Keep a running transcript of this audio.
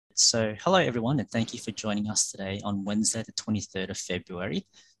Hello everyone, and thank you for joining us today on Wednesday, the 23rd of February,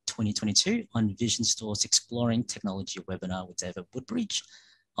 2022 on Vision Store's Exploring Technology webinar with David Woodbridge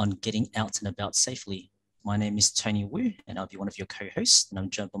on getting out and about safely. My name is Tony Wu, and I'll be one of your co-hosts, and I'm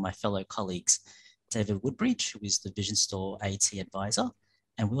joined by my fellow colleagues, David Woodbridge, who is the Vision Store AT advisor,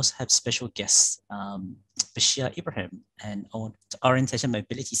 and we also have special guests, Bashir Ibrahim, an orientation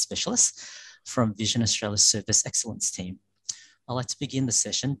mobility specialist from Vision Australia's Service Excellence team. I'd like to begin the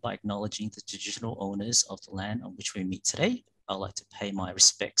session by acknowledging the traditional owners of the land on which we meet today. I'd like to pay my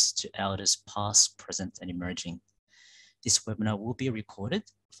respects to elders past, present, and emerging. This webinar will be recorded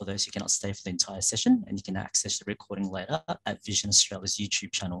for those who cannot stay for the entire session, and you can access the recording later at Vision Australia's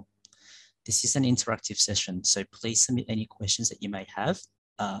YouTube channel. This is an interactive session, so please submit any questions that you may have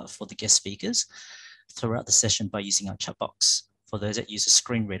for the guest speakers throughout the session by using our chat box. For those that use a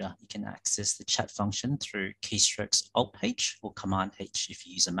screen reader, you can access the chat function through keystrokes Alt-H or Command-H if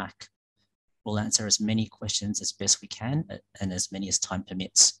you use a Mac. We'll answer as many questions as best we can and as many as time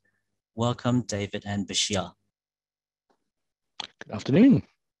permits. Welcome, David and Bashir. Good afternoon.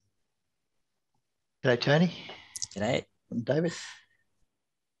 G'day, Tony. G'day. I'm David.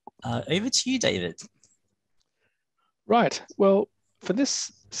 Over to you, David. Right. Well, for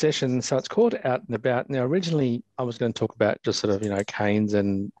this session, so it's called Out and About. Now, originally, I was going to talk about just sort of, canes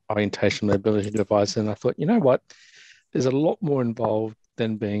and orientation mobility devices. And I thought, you know what, there's a lot more involved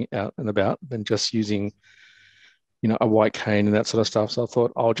than being out and about than just using, a white cane and that sort of stuff. So I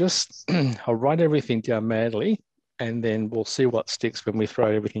thought I'll write everything down madly, and then we'll see what sticks when we throw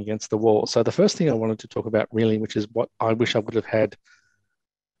everything against the wall. So the first thing I wanted to talk about really, which is what I wish I would have had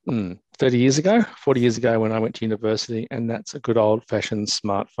 30 years ago, 40 years ago when I went to university, and that's a good old-fashioned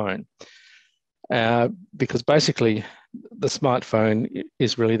smartphone. Because basically the smartphone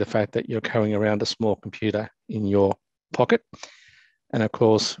is really the fact that you're carrying around a small computer in your pocket. And of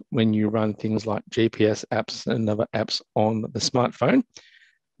course, when you run things like GPS apps and other apps on the smartphone,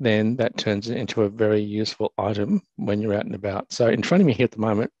 then that turns it into a very useful item when you're out and about. So in front of me here at the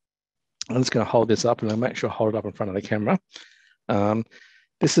moment, I'm just going to hold this up, and I'll make sure I hold it up in front of the camera.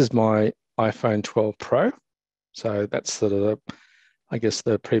 This is my iPhone 12 Pro. So that's sort of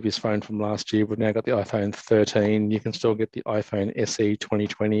the previous phone from last year. We've now got the iPhone 13. You can still get the iPhone SE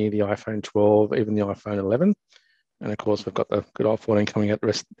 2020, the iPhone 12, even the iPhone 11. And of course, we've got the good old 14 coming out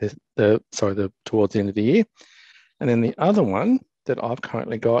towards the end of the year. And then the other one that I've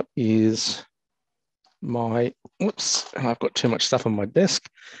currently got is my, and I've got too much stuff on my desk.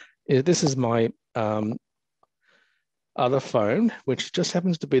 This is my other phone, which just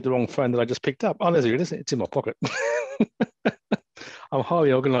happens to be the wrong phone that I just picked up. Oh, there's it. It's in my pocket. I'm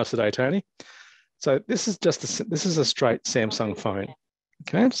highly organized today, Tony. So this is a straight Samsung phone.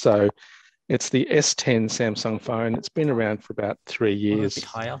 Okay, so it's the S10 Samsung phone. It's been around for about 3 years. A bit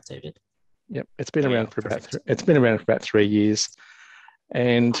higher, David. Yep, it's been around for about 3 years.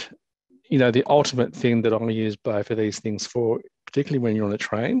 And the ultimate thing that I use both of these things for, particularly when you're on a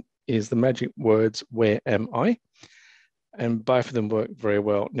train, is the magic words, "Where am I?" And both of them work very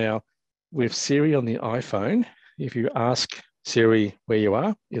well. Now, with Siri on the iPhone, if you ask Siri where you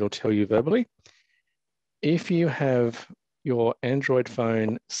are, it'll tell you verbally. If you have your Android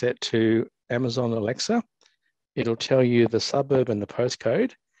phone set to Amazon Alexa, it'll tell you the suburb and the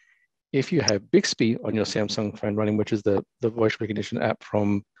postcode. If you have Bixby on your Samsung phone running, which is the voice recognition app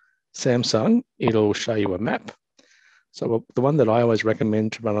from Samsung, it'll show you a map. So the one that I always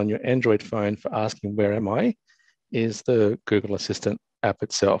recommend to run on your Android phone for asking where am I is the Google Assistant app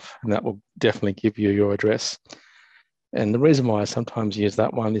itself, and that will definitely give you your address. And the reason why I sometimes use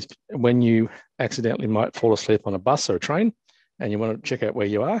that one is when you accidentally might fall asleep on a bus or a train and you want to check out where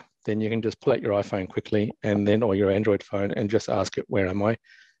you are, then you can just pull out your iPhone quickly or your Android phone and just ask it, "Where am I?"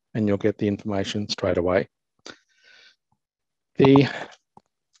 And you'll get the information straight away. I'm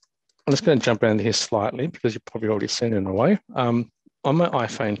just going to jump around here slightly because you've probably already seen it in a way. On my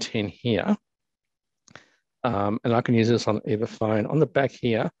iPhone 10 here, and I can use this on either phone. On the back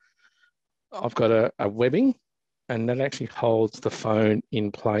here, I've got a webbing, and that actually holds the phone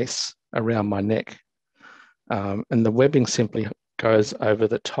in place around my neck. And the webbing simply goes over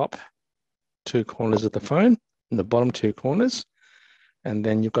the top 2 corners of the phone and the bottom 2 corners. And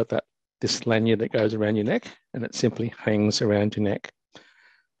then you've got this lanyard that goes around your neck, and it simply hangs around your neck.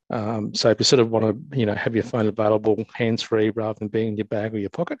 So if you sort of want to, have your phone available hands-free rather than being in your bag or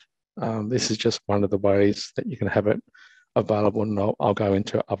your pocket, this is just one of the ways that you can have it available, and I'll go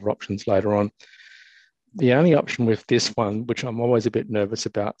into other options later on. The only option with this one, which I'm always a bit nervous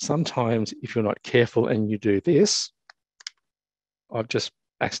about, sometimes if you're not careful and you do this, I've just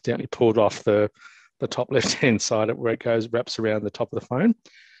accidentally pulled off the top left-hand side of where it wraps around the top of the phone.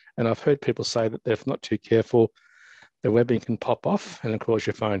 And I've heard people say that if not too careful, the webbing can pop off, and of course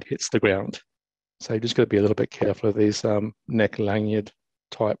your phone hits the ground. So you just got to be a little bit careful of these neck lanyard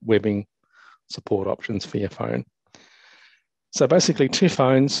type webbing support options for your phone. So basically 2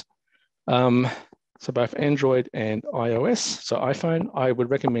 phones, so both Android and iOS. So iPhone, I would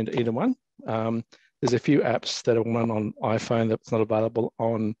recommend either one. There's a few apps that are run on iPhone that's not available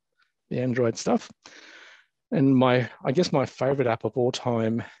on the Android stuff. And I guess my favorite app of all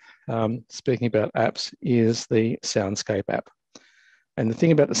time, speaking about apps, is the Soundscape app. And the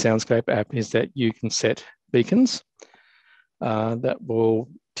thing about the Soundscape app is that you can set beacons that will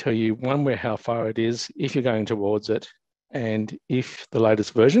tell you where how far it is, if you're going towards it, and if the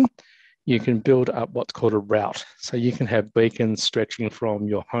latest version, you can build up what's called a route. So you can have beacons stretching from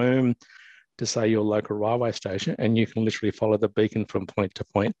your home to, say, your local railway station, and you can literally follow the beacon from point to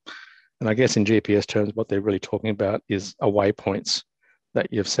point. And I guess in GPS terms, what they're really talking about is waypoints that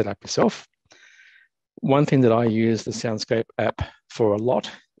you've set up yourself. One thing that I use the Soundscape app for a lot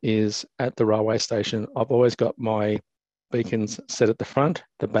is at the railway station, I've always got my beacons set at the front,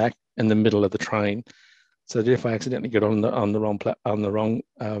 the back, and the middle of the train. So that if I accidentally get on the wrong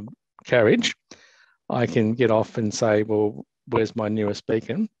carriage, I can get off and say, well, where's my nearest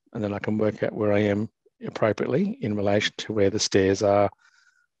beacon? And then I can work out where I am appropriately in relation to where the stairs are,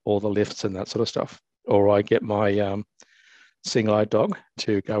 or the lifts and that sort of stuff. Or I get my seeing-eye dog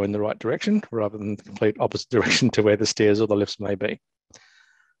to go in the right direction rather than the complete opposite direction to where the stairs or the lifts may be.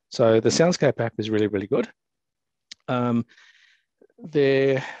 So the Soundscape app is really, really good.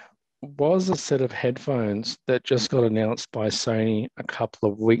 There was a set of headphones that just got announced by Sony a couple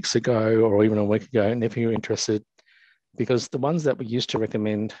of weeks ago, or even a week ago, and if you're interested, because the ones that we used to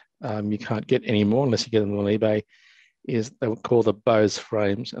recommend you can't get anymore unless you get them on eBay, is they were called the Bose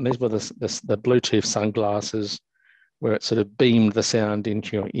frames. And these were the Bluetooth sunglasses where it sort of beamed the sound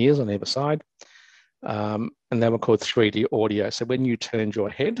into your ears on either side. And they were called 3D audio. So when you turned your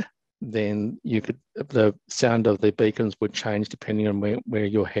head, then the sound of the beacons would change depending on where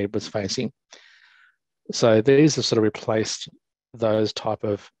your head was facing. So these have sort of replaced those type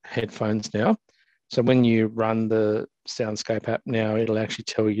of headphones now. So when you run the Soundscape app now, it'll actually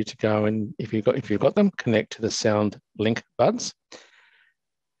tell you to go and, if you've got them, connect to the SoundLink buds.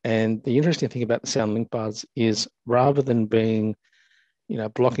 And the interesting thing about the SoundLink buds is, rather than being,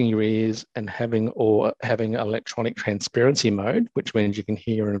 blocking your ears and having electronic transparency mode, which means you can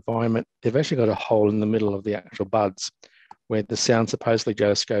hear your environment, they've actually got a hole in the middle of the actual buds where the sound supposedly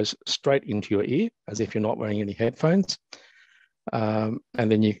just goes straight into your ear as if you're not wearing any headphones. And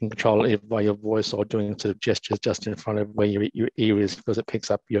then you can control it by your voice or doing sort of gestures just in front of where your ear is, because it picks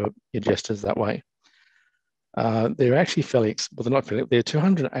up your gestures that way. They're actually they're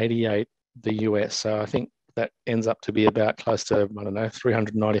 288 the US. So I think that ends up to be about close to,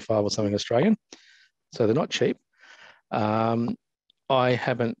 395 or something Australian. So they're not cheap. I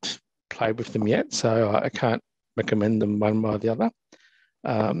haven't played with them yet, so I can't recommend them one way or the other.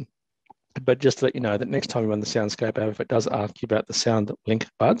 But just to let you know that next time you run the Soundscape app, if it does ask you about the SoundLink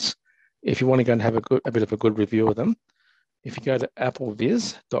buds, if you want to go and have a bit of a good review of them, if you go to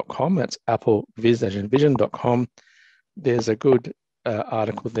appleviz.com, that's appleviz as in vision.com, there's a good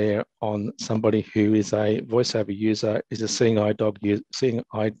article there on somebody who is a voiceover user, is a seeing eye dog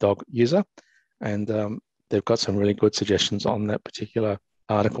user, and they've got some really good suggestions on that particular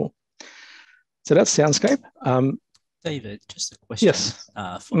article. So that's Soundscape. David, just a question. Yes.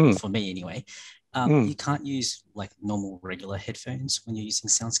 For me anyway. You can't use like normal regular headphones when you're using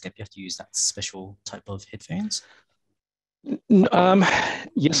Soundscape. You have to use that special type of headphones.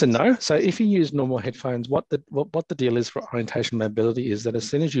 Yes and no. So if you use normal headphones, what the deal is for orientation mobility is that as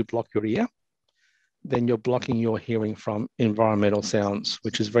soon as you block your ear, then you're blocking your hearing from environmental sounds,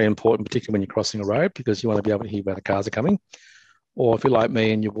 which is very important, particularly when you're crossing a road, because you want to be able to hear where the cars are coming. Or if you're like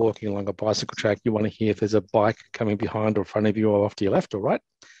me and you're walking along a bicycle track, you want to hear if there's a bike coming behind or in front of you or off to your left or right.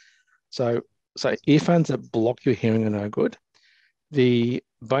 So earphones that block your hearing are no good. The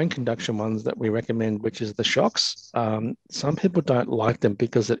bone conduction ones that we recommend, which is the Shokz, some people don't like them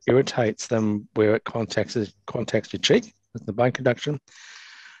because it irritates them where it contacts your cheek, the bone conduction.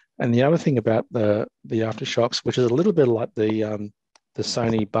 And the other thing about the AfterShokz, which is a little bit like the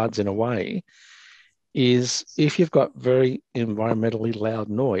Sony buds in a way, is if you've got very environmentally loud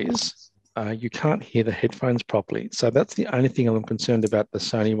noise, you can't hear the headphones properly. So that's the only thing I'm concerned about the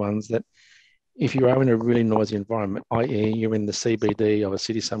Sony ones, that if you are in a really noisy environment, i.e. you're in the CBD of a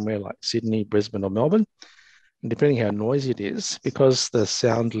city somewhere like Sydney, Brisbane or Melbourne, and depending how noisy it is, because the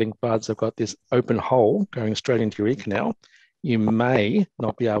SoundLink buds have got this open hole going straight into your ear canal, you may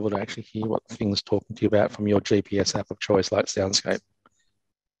not be able to actually hear what the thing's talking to you about from your GPS app of choice like Soundscape.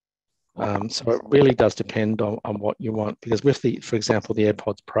 So it really does depend on what you want, because with for example, the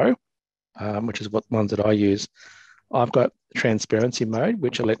AirPods Pro, which is what ones that I use, I've got transparency mode,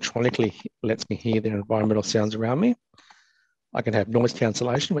 which electronically lets me hear the environmental sounds around me. I can have noise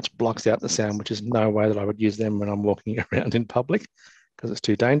cancellation, which blocks out the sound, which is no way that I would use them when I'm walking around in public because it's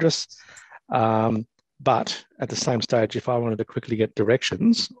too dangerous. But at the same stage, if I wanted to quickly get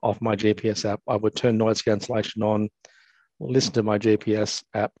directions off my GPS app, I would turn noise cancellation on, listen to my GPS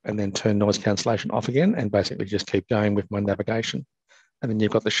app, and then turn noise cancellation off again, and basically just keep going with my navigation. And then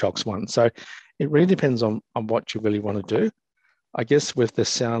you've got the shocks one. So it really depends on what you really want to do. I guess with the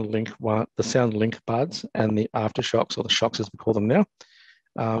SoundLink one, the SoundLink buds and the aftershocks, or the shocks as we call them now,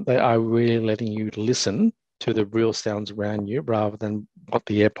 they are really letting you listen to the real sounds around you rather than what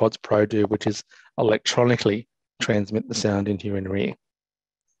the AirPods Pro do, which is electronically transmit the sound into your inner ear.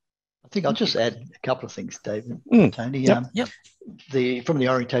 I think I'll just add a couple of things, David, Tony. Yep. From the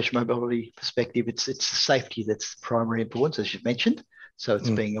orientation mobility perspective, it's safety that's the primary importance, as you've mentioned. So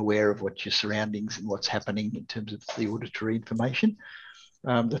it's being aware of what your surroundings and what's happening in terms of the auditory information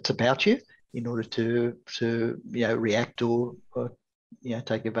that's about you, in order to react or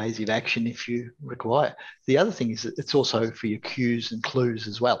take evasive action if you require. The other thing is that it's also for your cues and clues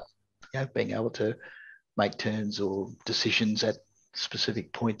as well. Being able to make turns or decisions at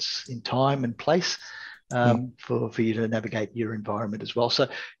specific points in time and place for you to navigate your environment as well. So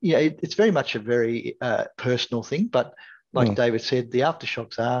it's very much a very personal thing, but like David said, the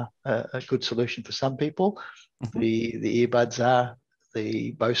aftershocks are a good solution for some people. The earbuds are,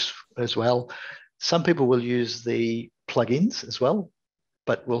 the Bose as well. Some people will use the plugins as well,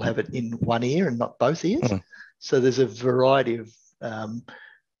 but will have it in one ear and not both ears. So there's a variety of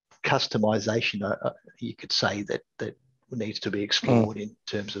customization, you could say, that needs to be explored in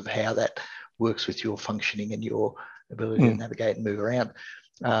terms of how that works with your functioning and your ability to navigate and move around.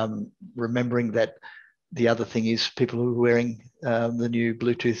 Remembering that the other thing is people who are wearing the new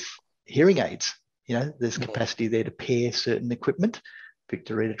Bluetooth hearing aids. There's capacity there to pair certain equipment.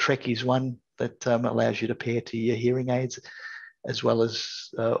 Victorita Trek is one that allows you to pair to your hearing aids, as well as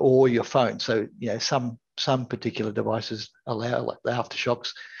or your phone. So some particular devices allow, like the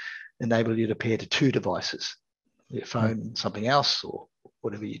aftershocks, enable you to pair to two devices, your phone and something else, or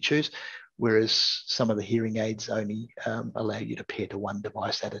whatever you choose. Whereas some of the hearing aids only allow you to pair to one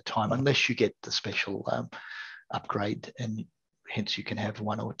device at a time, unless you get the special upgrade, and hence you can have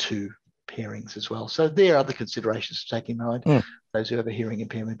one or two pairings as well. So there are other considerations to take in mind, those who have a hearing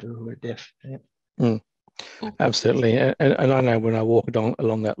impairment or who are deaf. Absolutely. And I know when I walk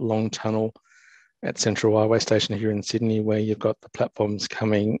along that long tunnel at Central Railway Station here in Sydney, where you've got the platforms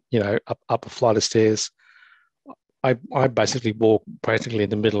coming, up a flight of stairs, I basically walk practically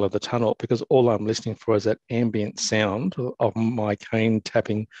in the middle of the tunnel, because all I'm listening for is that ambient sound of my cane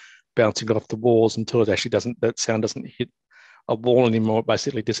tapping, bouncing off the walls until that sound doesn't hit a wall anymore. It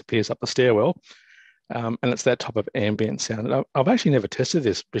basically disappears up the stairwell. And it's that type of ambient sound. I've actually never tested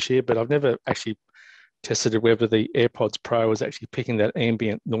this, Bashir, but I've never actually tested whether the AirPods Pro is actually picking that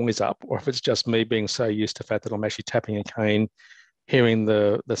ambient noise up, or if it's just me being so used to the fact that I'm actually tapping a cane, hearing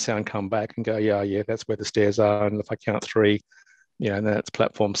the sound come back and go, yeah, that's where the stairs are. And if I count three, and that's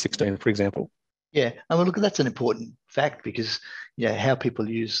platform 16, for example. Yeah, I mean, look, that's an important fact, because how people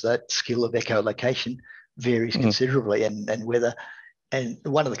use that skill of echolocation varies considerably, and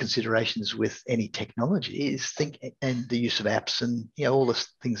one of the considerations with any technology is and the use of apps and all the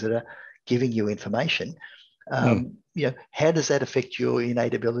things that are giving you information. How does that affect your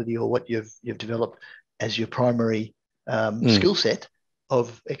innate ability, or what you've developed as your primary skill set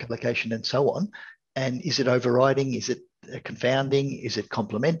of echolocation and so on? And is it overriding? Is it confounding? Is it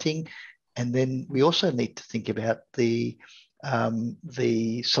complementing? And then we also need to think about the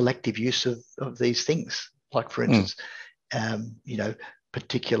selective use of these things. Like, for instance,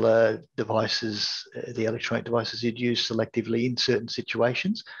 particular devices, the electronic devices, you'd use selectively in certain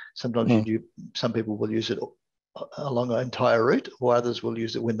situations. Sometimes some people will use it along an entire route, or others will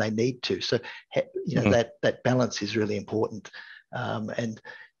use it when they need to. So, that balance is really important.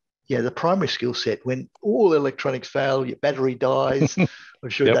 The primary skill set, when all electronics fail, your battery dies. I'm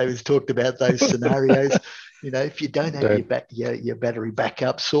sure David's talked about those scenarios. If you don't have your battery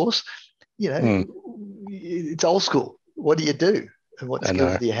backup source, it's old school. What do you do? And what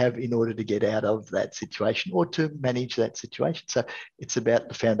skills do you have in order to get out of that situation or to manage that situation? So it's about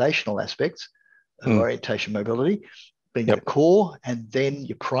the foundational aspects of orientation mobility being the core, and then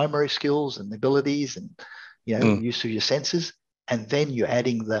your primary skills and abilities and use of your senses, and then you're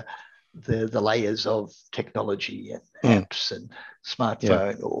adding the layers of technology and apps and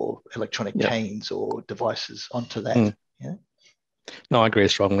smartphone or electronic canes or devices onto that. No, I agree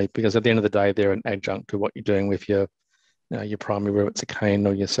strongly, because at the end of the day, they're an adjunct to what you're doing with your primary, whether it's a cane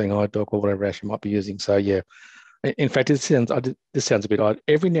or your seeing eye dog or whatever else you might be using. So yeah, in fact, this sounds a bit odd.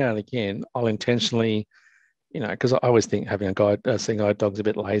 Every now and again, I'll intentionally, because I always think having a seeing eye dog's a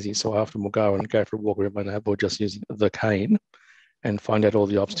bit lazy, so I often will go for a walk around my neighbourhood just using the cane and find out all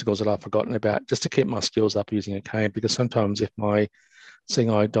the obstacles that I've forgotten about, just to keep my skills up using a cane. Because sometimes if my seeing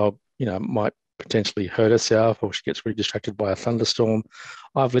eye dog, might potentially hurt herself, or she gets really distracted by a thunderstorm,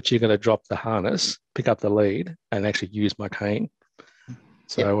 I've literally got to drop the harness, pick up the lead, and actually use my cane.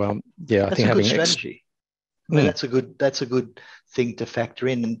 So yep. I think having a good strategy. I mean, that's a good thing to factor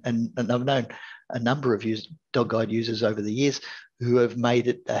in. And I've known a number of dog guide users over the years who have made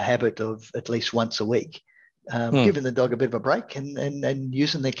it a habit of at least once a week, giving the dog a bit of a break and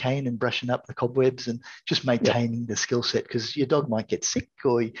using their cane and brushing up the cobwebs and just maintaining the skill set, because your dog might get sick,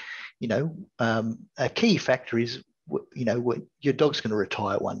 or, a key factor is, your dog's going to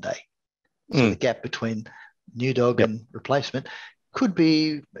retire one day. So the gap between new dog and replacement could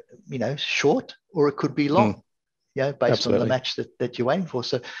be, short, or it could be long, based Absolutely. on the match that you're waiting for.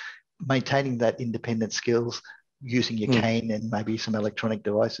 So maintaining that independent skills, using your cane and maybe some electronic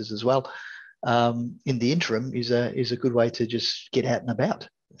devices as well, in the interim is a good way to just get out and about,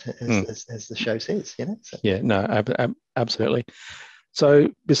 as the show says, So. Yeah, no, absolutely. So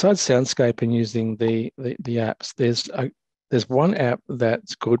besides Soundscape and using the apps, there's one app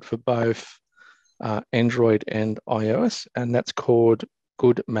that's good for both Android and iOS, and that's called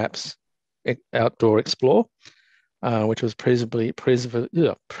Good Maps Outdoor Explore, which was previously produced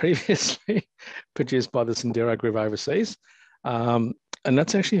by the Sendero Group overseas. And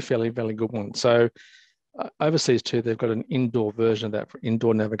that's actually a fairly good one. So overseas too, they've got an indoor version of that for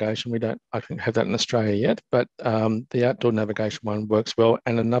indoor navigation. I don't have that in Australia yet, but the outdoor navigation one works well.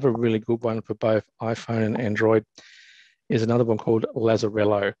 And another really good one for both iPhone and Android is another one called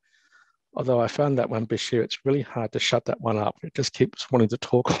Lazzarello. Although I found that one, Bashir, it's really hard to shut that one up. It just keeps wanting to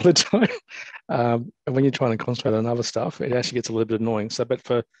talk all the time. And when you're trying to concentrate on other stuff, it actually gets a little bit annoying. So, but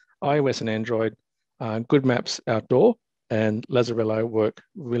for iOS and Android, Good Maps Outdoor and Lazzarello work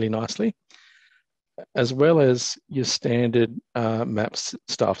really nicely, as well as your standard maps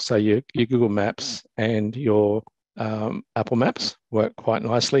stuff. So your Google Maps and your Apple Maps work quite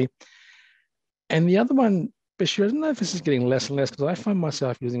nicely. And the other one, Bashir, I don't know if this is getting less and less, because I find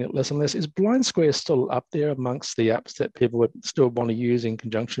myself using it less and less. Is Blind Square still up there amongst the apps that people would still want to use in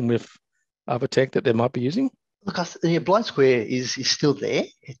conjunction with other tech that they might be using? Look, Blind Square is still there.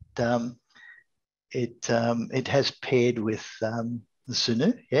 It has paired with the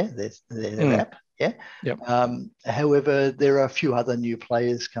Sunu, their app, Yep. However, there are a few other new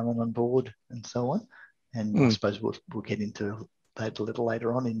players coming on board and so on, and I suppose we'll get into that a little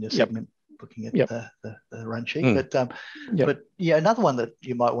later on in your segment, looking at the run sheet. But another one that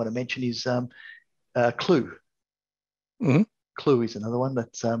you might want to mention is Clue. Clue is another one that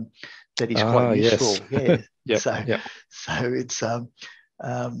is quite useful. Yes. So it's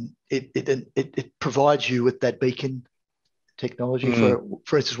it provides you with that beacon technology.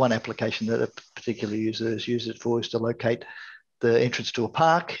 For instance, one application that a particular user has used it for is to locate the entrance to a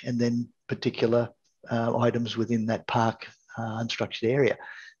park and then particular items within that park unstructured area,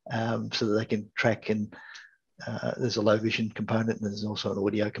 so that they can track. And there's a low vision component, and there's also an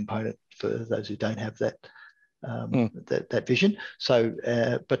audio component for those who don't have that that vision. So,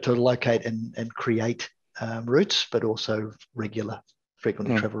 but to locate and create routes, but also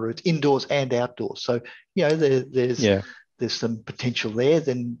frequently travel routes, indoors and outdoors. So, there's some potential there.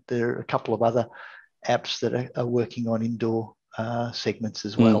 Then there are a couple of other apps that are working on indoor segments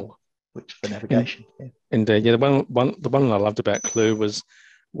as well, which for navigation. Indeed, the one I loved about Clue was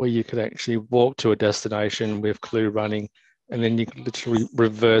where you could actually walk to a destination with Clue running, and then you could literally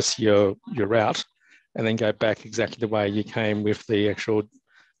reverse your route and then go back exactly the way you came with the actual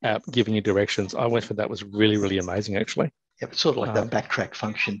app giving you directions. I went for that. Was really, really amazing, actually. Yeah, it's sort of like that backtrack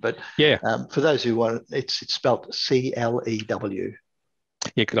function. But for those who want it, it's spelled CLEW.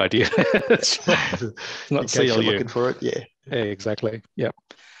 Yeah, good idea. It's not CLU. You're looking for it, yeah, exactly. Yeah.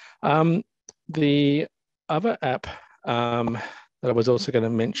 The other app that I was also going to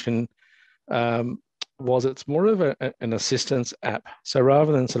mention was it's more of an assistance app. So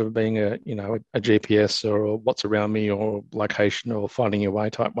rather than sort of being a GPS or what's around me or location or finding your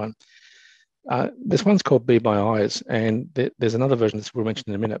way type one, this one's called Be My Eyes, and there's another version that we'll mention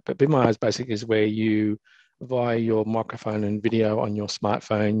in a minute. But Be My Eyes basically is where you, via your microphone and video on your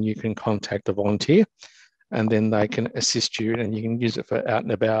smartphone, you can contact a volunteer, and then they can assist you, and you can use it for out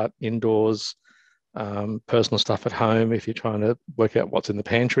and about, indoors, personal stuff at home if you're trying to work out what's in the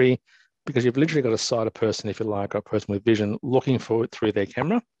pantry. because you've literally got a sighted person, if you like, or a person with vision looking for it through their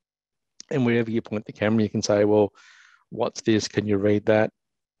camera. And wherever you point the camera, you can say, well, what's this? Can you read that?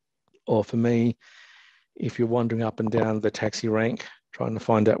 Or for me, if you're wandering up and down the taxi rank, trying to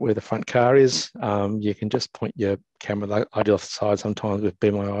find out where the front car is, you can just point your camera. Like I do off the side sometimes with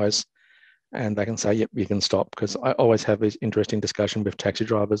Be My Eyes, and they can say, yep, you can stop. Because I always have this interesting discussion with taxi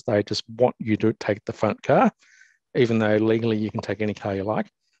drivers. They just want you to take the front car, even though legally you can take any car you like.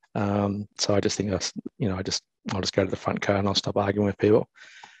 So I just think, I'll just go to the front car and I'll stop arguing with people.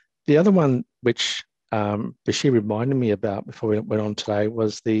 The other one, which Bashir reminded me about before we went on today,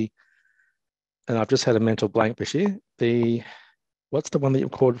 was and I've just had a mental blank, Bashir, what's the one that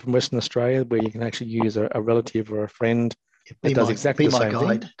you've called from Western Australia where you can actually use a relative or a friend that does exactly the same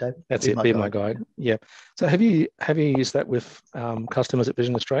thing? Dave. That's it, Be My Guide. Yeah. So have you used that with customers at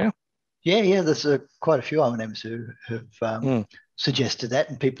Vision Australia? Yeah. There's quite a few O&Ms who have suggested that,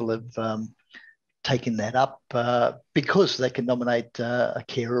 and people have taken that up because they can nominate a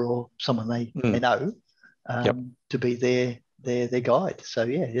carer or someone they know to be their guide. So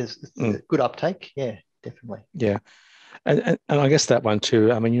yeah, it's a good uptake. Yeah, definitely. Yeah, and I guess that one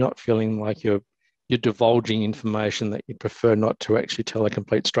too. I mean, you're not feeling like you're divulging information that you prefer not to actually tell a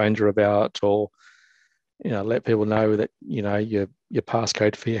complete stranger about, or let people know that your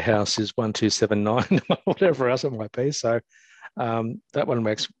passcode for your house is 1279, whatever else it might be. So that one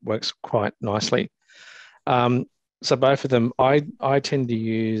works quite nicely. So both of them, I tend to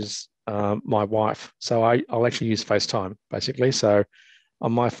use my wife. So I'll actually use FaceTime basically. So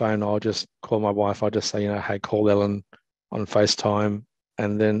on my phone, I'll just call my wife. I'll just say, hey, call Ellen on FaceTime.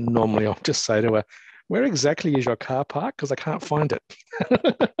 And then normally I'll just say to her, where exactly is your car park? Because I can't find it.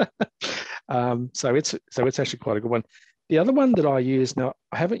 So it's actually quite a good one. The other one that I use, now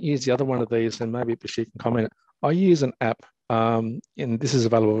I haven't used the other one of these, and maybe she can comment. I use an app, and this is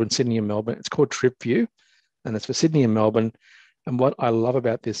available in Sydney and Melbourne. It's called TripView, and it's for Sydney and Melbourne. And what I love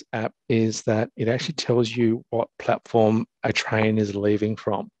about this app is that it actually tells you what platform a train is leaving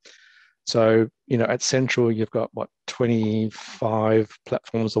from. So, at Central, you've got 25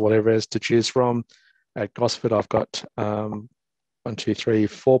 platforms or whatever it is to choose from. At Gosford, I've got 1, 2, 3,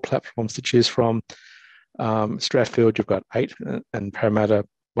 4 platforms to choose from. Strathfield, you've got 8, and Parramatta,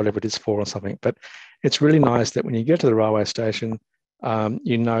 whatever it is, 4 or something. But it's really nice that when you get to the railway station,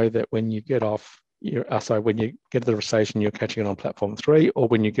 you know that when you get off, when you get to the station, you're catching it on platform 3, or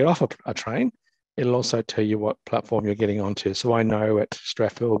when you get off a train, it'll also tell you what platform you're getting onto. So I know at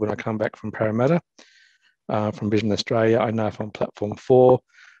Strathfield, when I come back from Parramatta, from Vision Australia, I know if I'm platform 4,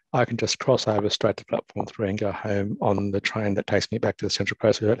 I can just cross over straight to platform 3 and go home on the train that takes me back to the Central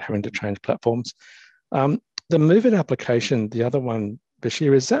Coast without having to change platforms. The Move It application, the other one,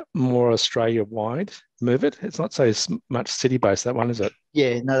 Bashir, is that more Australia-wide, Move It? It's not so much city-based, that one, is it?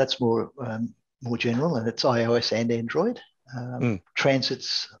 Yeah, no, that's more general, and it's iOS and Android.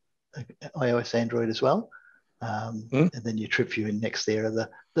 Transit's iOS, Android as well. And then your TripView and Next there are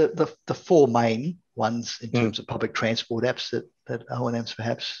the 4 main ones in terms of public transport apps that O&Ms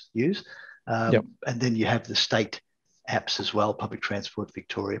perhaps use. And then you have the state apps as well, Public Transport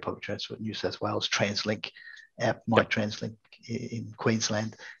Victoria, Public Transport New South Wales, TransLink app, MyTransLink in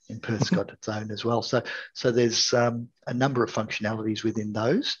Queensland, in Perth's got its own as well. So there's a number of functionalities within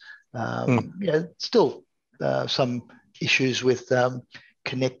those. Still some issues with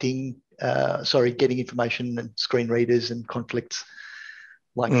getting information and screen readers and conflicts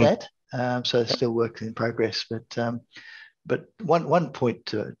like that. So still work in progress. But one point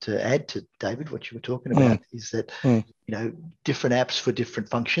to add to David, what you were talking about, is that different apps for different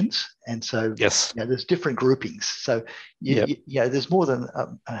functions, and so there's different groupings. So there's more than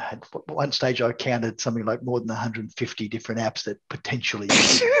at one stage I counted something like more than 150 different apps that potentially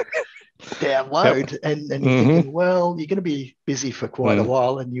download, and you're thinking, well, you're going to be busy for quite a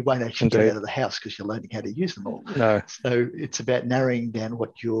while, and you won't actually get out of the house because you're learning how to use them all. No. So it's about narrowing down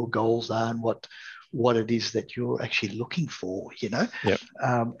what your goals are and what it is that you're actually looking for,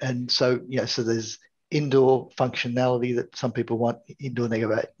 and so so there's indoor functionality that some people want, indoor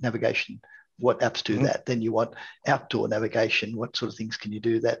navigation. What apps do that? Then you want outdoor navigation. What sort of things can you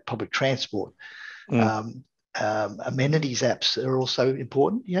do that? Public transport. Amenities apps are also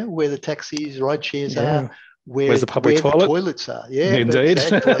important, where the taxis, ride shares are, where's the public toilets are. Yeah, indeed.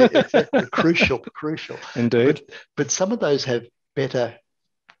 Exactly. Crucial. Indeed. But some of those have better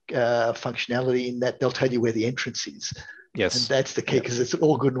functionality in that they'll tell you where the entrance is. Yes. And that's the key, because it's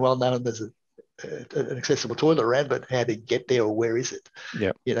all good and well known there's an accessible toilet around, but how to get there, or where is it?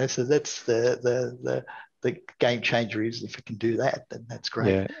 Yeah. So that's the game changer, is if it can do that, then that's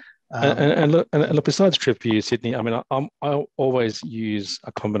great. Yeah. And look, besides TripView Sydney, I mean, I always use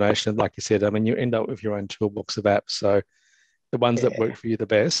a combination of, like you said, I mean, you end up with your own toolbox of apps. So the ones that work for you the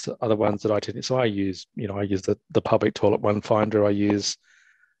best are the ones that I tend to. So I use the public toilet one finder. I use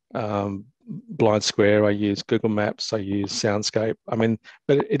Blind Square. I use Google Maps. I use Soundscape. I mean,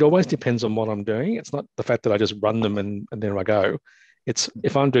 but it always depends on what I'm doing. It's not the fact that I just run them and there I go. It's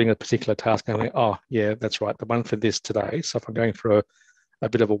if I'm doing a particular task, I'm like, oh yeah, that's right, the one for this today. So if I'm going for a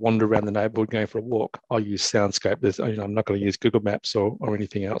bit of a wander around the neighborhood, going for a walk, I'll use Soundscape. I'm not going to use Google Maps or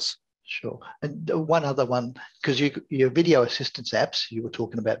anything else. Sure. And one other one, because your video assistance apps you were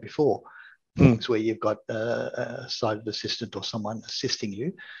talking about before, things where you've got a sighted assistant or someone assisting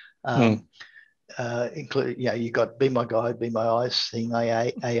you, include, you've got Be My Guide, Be My Eyes, Seeing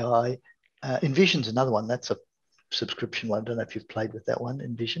AI. Envision's another one. That's a subscription one. I don't know if you've played with that one,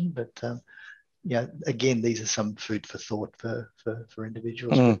 Envision, but again, these are some food for thought for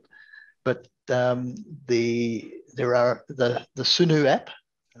individuals. But there are the Sunu app.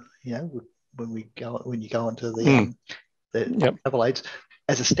 When you go into the travel aids,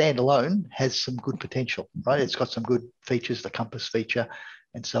 as a standalone, has some good potential, right? It's got some good features, the compass feature,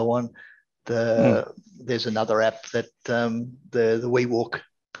 and so on. There's another app that the WeWalk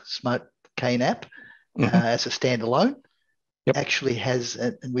Smart Cane app, as a standalone, actually has,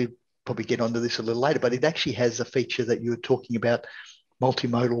 and we probably get onto this a little later, but it actually has a feature that you were talking about.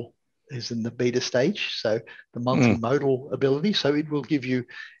 Multimodal is in the beta stage, so the multimodal ability. So it will give you,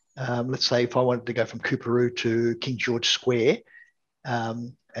 let's say, if I wanted to go from Coorparoo to King George Square,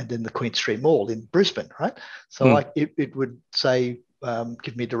 and then the Queen Street Mall in Brisbane, right? So it would say,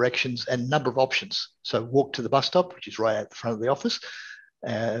 give me directions and number of options. So walk to the bus stop, which is right at the front of the office,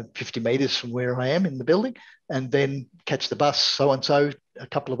 50 metres from where I am in the building, and then catch the bus so-and-so, a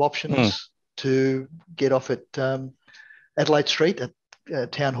couple of options to get off at Adelaide Street at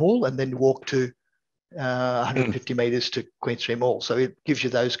Town Hall, and then walk to 150 metres to Queen Street Mall. So it gives you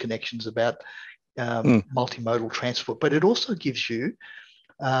those connections about multimodal transport, but it also gives you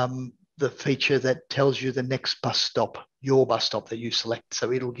the feature that tells you the next bus stop, your bus stop that you select.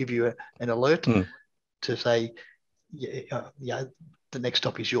 So it'll give you an alert to say, the next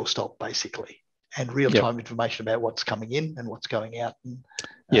stop is your stop, basically, and real-time information about what's coming in and what's going out, and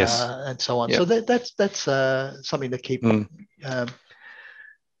so on. So that's something to keep in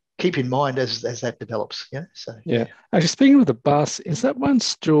mind as that develops. Actually, speaking of the bus, is that one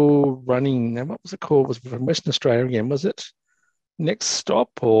still running? Now, what was it called? Was it from Western Australia again? Was it Next Stop,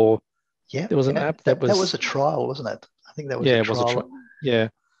 or there was an app that was a trial, wasn't it? I think that was a trial.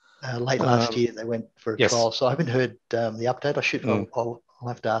 Late last year they went for a trial, so I haven't heard the update. I should. I'll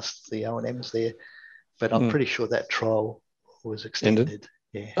have to ask the O&Ms there, but I'm pretty sure that trial was extended.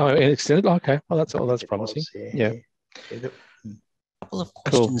 Extended. Okay, well that's promising. A couple of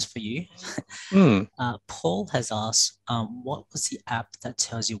questions for you. Paul has asked, what was the app that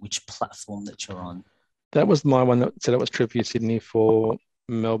tells you which platform that you're on? That was my one that said it was TripView Sydney for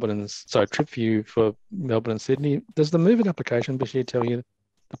Melbourne, TripView for Melbourne and Sydney. Does the Move It application basically tell you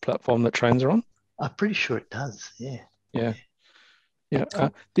the platform that trains are on? I'm pretty sure it does. Yeah.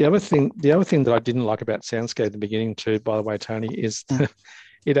 The other thing that I didn't like about Soundscape at the beginning too, by the way, Tony, is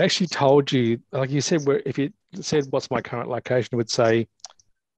it actually told you, like you said, if it said what's my current location, it would say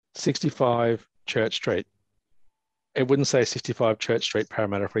 65 Church Street. It wouldn't say 65 Church Street,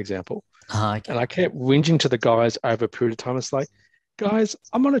 Parramatta, for example. And I kept whinging to the guys over a period of time. It's like, guys,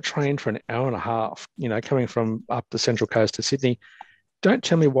 I'm on a train for an hour and a half, coming from up the Central Coast to Sydney. Don't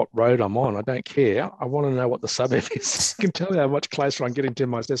tell me what road I'm on. I don't care. I want to know what the suburb is. I can tell you how much closer I'm getting to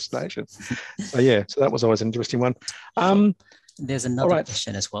my destination. So that was always an interesting one. There's another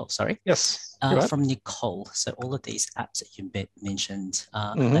question as well. Sorry. Yes. From Nicole. So all of these apps that you mentioned,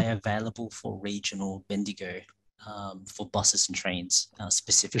 are they available for regional Bendigo for buses and trains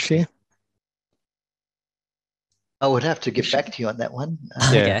specifically? I would have to get back to you on that one.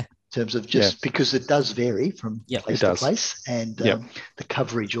 Okay. In terms of because it does vary from place to place, and the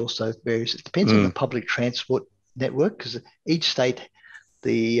coverage also varies. It depends on the public transport network, because each state,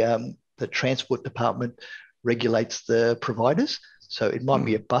 the transport department regulates the providers. So it might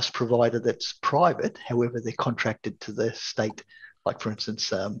be a bus provider that's private, however they're contracted to the state. Like for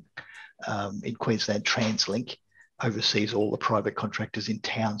instance, in Queensland, TransLink oversees all the private contractors in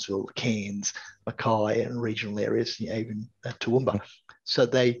Townsville, Cairns, Mackay, and regional areas, even Toowoomba. So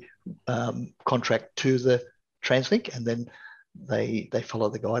they contract to the TransLink, and then they follow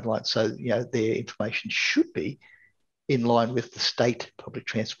the guidelines. So their information should be in line with the state public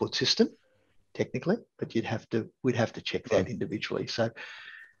transport system, technically, but we'd have to check that individually. So,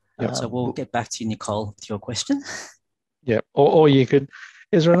 so we'll get back to you, Nicole, with your question. Yeah, or you could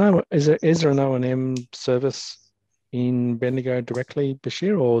Is there an O&M service in Bendigo directly,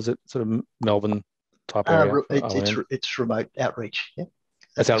 Bashir, or is it sort of Melbourne type area for O&M? It's remote outreach. Yeah.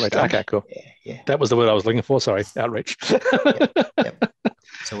 That's outreach. Okay, cool. Yeah. That was the word I was looking for. Sorry, outreach. Yep.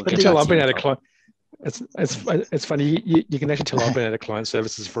 So we'll I can tell I've been out of client. It's funny. You can actually tell I've been out of client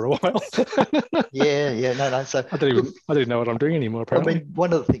services for a while. Yeah. No. So I don't even know what I'm doing anymore. Apparently, I mean,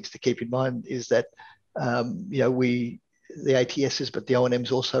 one of the things to keep in mind is that the ATSs, but the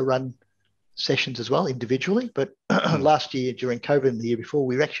O&Ms also run sessions as well individually. But last year during COVID and the year before,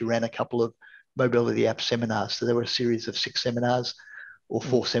 we actually ran a couple of mobility app seminars. So there were a series of 6 seminars or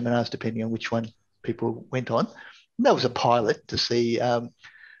 4 seminars, depending on which one people went on. And that was a pilot to see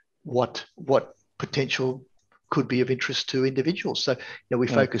what potential could be of interest to individuals. So we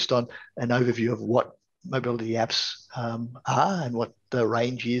focused on an overview of what mobility apps are and what the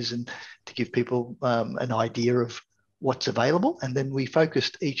range is, and to give people an idea of what's available. And then we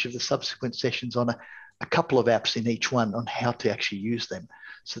focused each of the subsequent sessions on a couple of apps in each one on how to actually use them.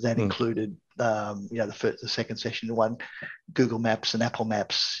 So that included, the second session one, Google Maps and Apple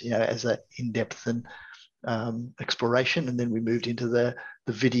Maps, as an in-depth and exploration. And then we moved into the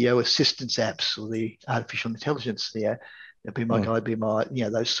video assistance apps, or the artificial intelligence, Be My Guide, Be My,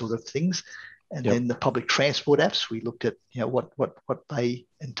 those sort of things. And then the public transport apps, we looked at, what they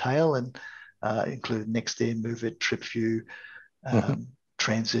entail, and included NextAir, Move It, TripView,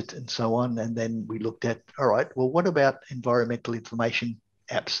 Transit, and so on. And then we looked at, all right, well, what about environmental information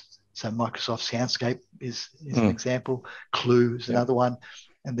apps? So Microsoft Soundscape is an example. Clue is another one.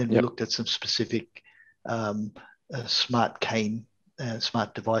 And then we looked at some specific smart cane,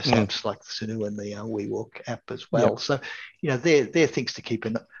 smart device apps like the Sunu and the WeWalk app as well. So, they're things to keep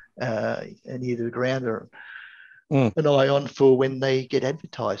an ear to the ground or an eye on for when they get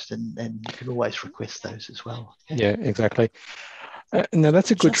advertised, and you can always request those as well. Yeah, exactly. Now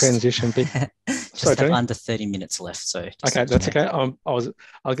that's a good transition. Just have under 30 minutes left. So okay, that's okay. I was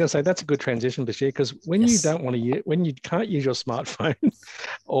going to say that's a good transition, Bashir, because when you don't want to when you can't use your smartphone,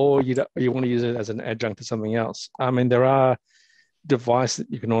 or you want to use it as an adjunct to something else. I mean, there are devices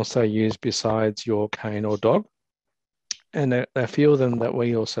that you can also use besides your cane or dog, and there are a few of them that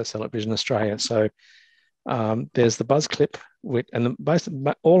we also sell at Vision Australia. So there's the Buzz Clip, and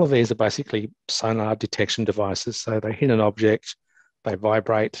all of these are basically sonar detection devices. So they hit an object, they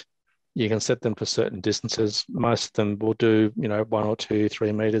vibrate. You can set them for certain distances. Most of them will do, 1 or 2,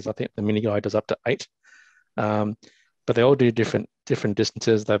 3 meters. I think the Mini Guide does up to 8. But they all do different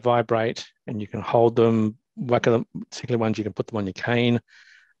distances. They vibrate, and you can hold them. Whack them. Particular ones you can put them on your cane.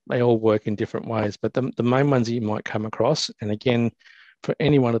 They all work in different ways. But the main ones that you might come across, and again, for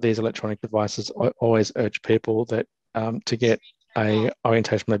any one of these electronic devices, I always urge people that to get a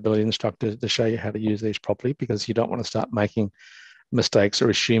orientation mobility instructor to show you how to use these properly, because you don't want to start making mistakes or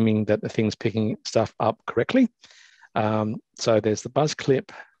assuming that the thing's picking stuff up correctly. So there's the Buzz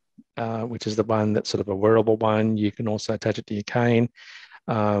Clip, which is the one that's sort of a wearable one. You can also attach it to your cane,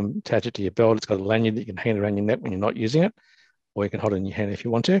 attach it to your belt. It's got a lanyard that you can hang around your neck when you're not using it, or you can hold it in your hand if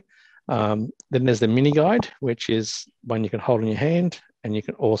you want to. Then there's the Mini Guide, which is one you can hold in your hand, and you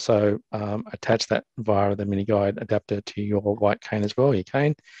can also attach that via the Mini Guide adapter to your white cane as well, your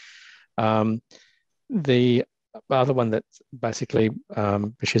cane. The other one that's basically,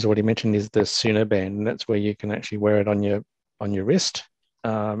 which she's already mentioned, is the Sunu Band, and that's where you can actually wear it on your wrist.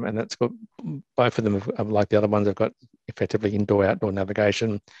 And that's got, both of them have, like the other ones, have got effectively indoor-outdoor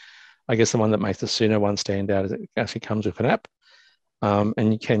navigation. I guess the one that makes the Sunu one stand out is it actually comes with an app.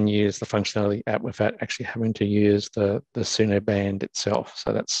 And you can use the functionality app without actually having to use the Sunu Band itself.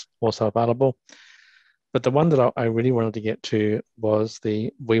 So that's also available. But the one that I really wanted to get to was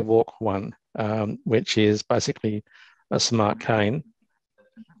the WeWalk one, which is basically a smart cane.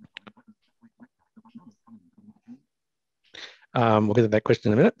 We'll get to that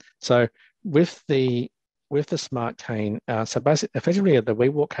question in a minute. So with the smart cane, so basically, effectively, the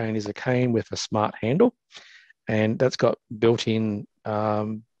WeWalk cane is a cane with a smart handle, and that's got built-in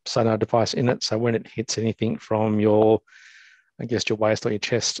sonar device in it. So when it hits anything from your waist or your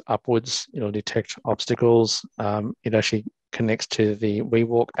chest upwards, it'll detect obstacles. It actually connects to the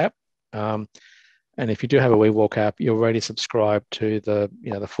WeWalk app. And if you do have a WeWalk app, you're already subscribed to the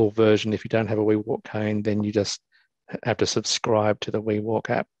full version. If you don't have a WeWalk cane, then you just have to subscribe to the WeWalk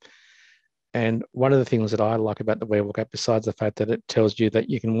app. And one of the things that I like about the WeWalk app, besides the fact that it tells you that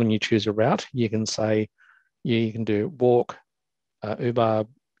you can, when you choose a route, you can say you can do walk, Uber,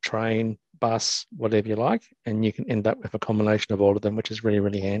 train, bus, whatever you like, and you can end up with a combination of all of them, which is really,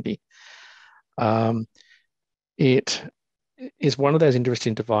 really handy. is one of those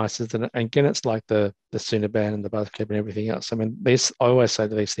interesting devices. And again, it's like the Cineband and the Buzzcube and everything else. I mean, I always say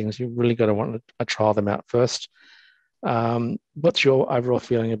to these things, you really got to want to try them out first. What's your overall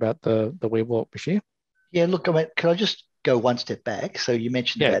feeling about the WeWalk, Bashir? Yeah, look, I mean, can I just go one step back? So you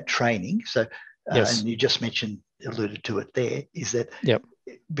mentioned about training. So, yes. And you just alluded to it there, is that yep.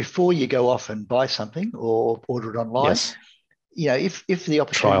 before you go off and buy something or order it online, yes. If the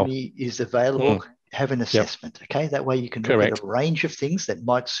opportunity is available, have an assessment, okay? That way you can look at a range of things that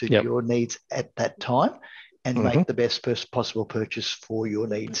might suit your needs at that time and make the best possible purchase for your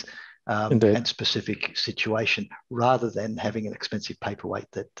needs and specific situation, rather than having an expensive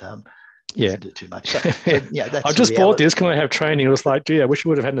paperweight that doesn't do too much. So, that's I just bought this. Can I have training? It was like, gee, I wish you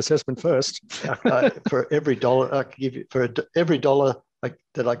would have had an assessment first. For every dollar, I could give you every dollar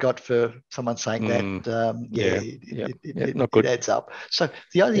that I got for someone saying that, it adds up. So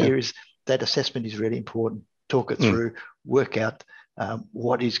the idea is that assessment is really important. Talk it through, work out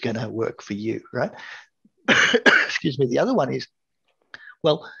what is going to work for you, right? Excuse me. The other one is,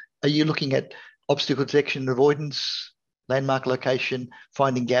 well, are you looking at obstacle detection and avoidance, landmark location,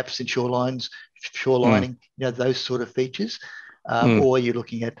 finding gaps in shorelining, those sort of features? Or are you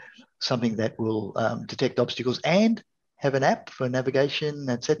looking at something that will detect obstacles and have an app for navigation,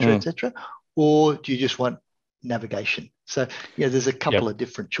 et cetera, or do you just want navigation? So, there's a couple of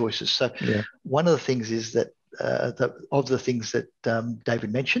different choices. So one of the things is that the things that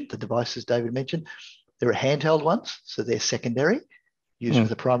David mentioned, the devices David mentioned, there are handheld ones, so they're secondary, used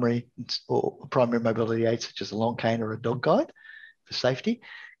with a primary mobility aid, such as a long cane or a dog guide for safety.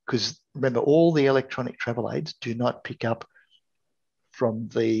 Because remember, all the electronic travel aids do not pick up from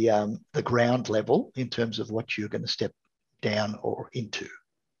the ground level in terms of what you're going to step down or into,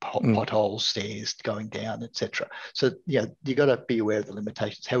 potholes, stairs, going down, etc. So you got to be aware of the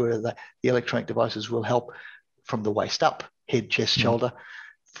limitations. However, the electronic devices will help from the waist up, head, chest, shoulder,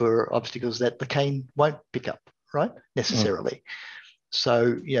 for obstacles that the cane won't pick up, right, necessarily.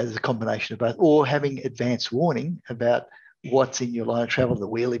 So there's a combination of both, or having advanced warning about what's in your line of travel, the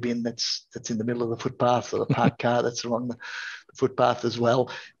wheelie bin that's in the middle of the footpath, or the parked car that's along the footpath as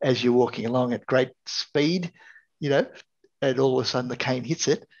well, as you're walking along at great speed, and all of a sudden the cane hits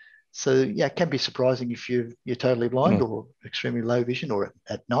it. So it can be surprising if you're totally blind or extremely low vision, or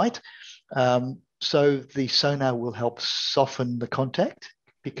at night. So the sonar will help soften the contact,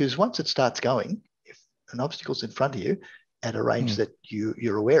 because once it starts going, if an obstacle's in front of you at a range that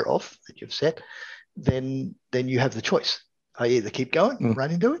you're aware of, that you've set, then you have the choice. I either keep going,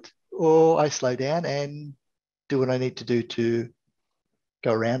 run into it, or I slow down and do what I need to do to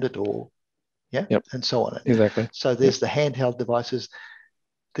go around it, or and so on. Exactly. So there's the handheld devices.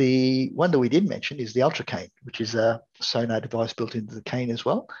 The one that we did mention is the Ultra Cane, which is a sonar device built into the cane as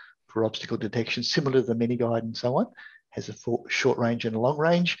well for obstacle detection, similar to the Mini Guide and so on. Has a short range and a long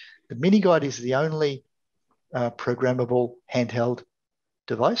range. The Mini Guide is the only programmable handheld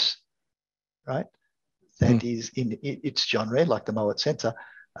device, right? That is in its genre, like the Moet sensor.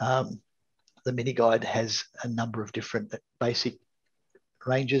 The Mini Guide has a number of different basic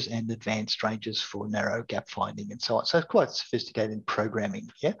ranges and advanced ranges for narrow gap finding and so on. So it's quite sophisticated in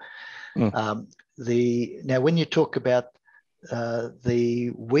programming. Now, when you talk about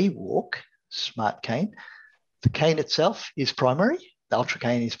the WeWalk smart cane, the cane itself is primary. The Ultra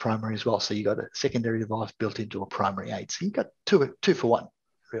Cane is primary as well. So you got a secondary device built into a primary aid. So you got two for one,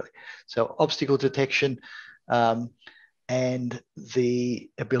 really. So obstacle detection and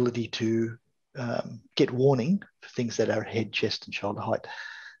the ability to get warning for things that are head, chest, and shoulder height,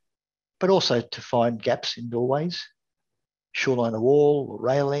 but also to find gaps in doorways, shoreline a wall or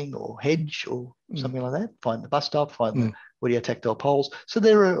railing or hedge or something like that. Find the bus stop, find the audio tactile poles. So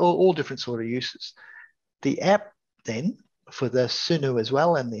there are all different sort of uses. The app then for the Sunu as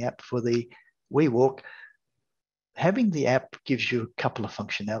well, and the app for the WeWalk, having the app gives you a couple of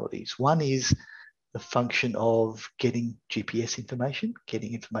functionalities. One is the function of getting GPS information,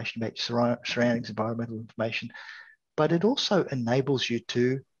 getting information about your surroundings, environmental information, but it also enables you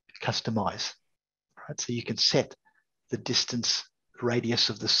to customize, right? So you can set the distance, radius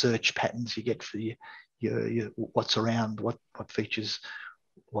of the search patterns you get for your what's around, what features,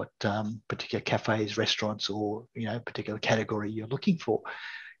 what particular cafes, restaurants, or particular category you're looking for.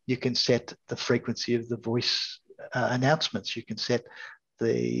 You can set the frequency of the voice announcements. You can set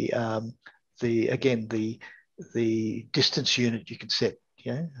the distance unit. You can set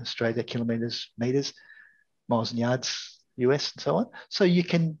Australia, kilometers, meters, miles and yards, US, and so on. So you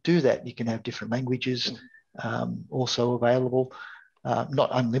can do that. You can have different languages also available, not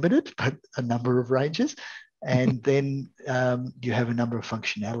unlimited, but a number of ranges. And then you have a number of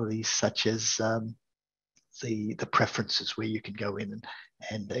functionalities, such as the preferences where you can go in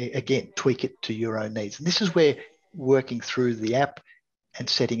and again tweak it to your own needs. And this is where working through the app and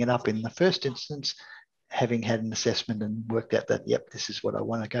setting it up in the first instance, having had an assessment and worked out that, yep, this is what I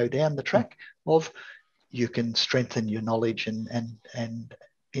want to go down the track of, you can strengthen your knowledge and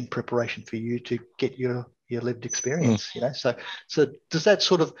in preparation for you to get your lived experience. So does that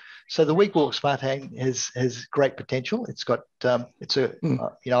sort of, so the WeakWalk Smart Hang has great potential. It's got I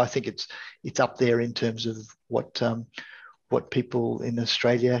think it's up there in terms of what people in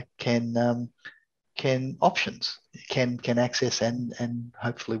Australia can access and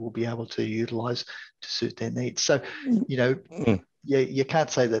hopefully will be able to utilize to suit their needs. So you can't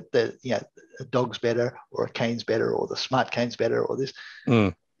say that a dog's better or a cane's better or the smart cane's better or this.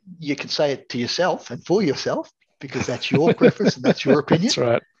 You can say it to yourself and for yourself because that's your preference and that's your opinion. That's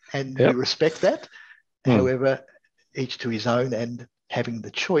right. And we respect that. However, each to his own, and having the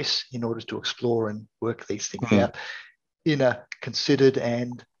choice in order to explore and work these things out in a considered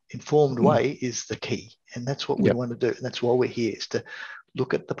and informed way is the key. And that's what we want to do. And that's why we're here, is to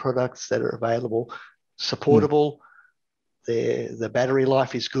look at the products that are available, supportable. The battery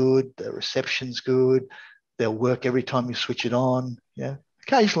life is good. The reception's good. They'll work every time you switch it on. Yeah.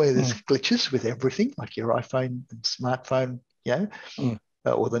 Occasionally there's glitches with everything, like your iPhone and smartphone,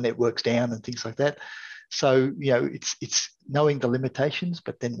 or the network's down and things like that. So, it's knowing the limitations,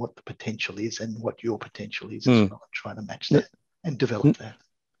 but then what the potential is and what your potential is as well, and trying to match that and develop that.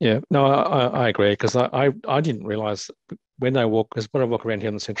 Yeah, no, I agree, because I didn't realise when I walk around here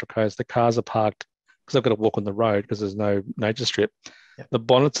on the Central Coast, the cars are parked, because I've got to walk on the road because there's no nature strip. Yep. The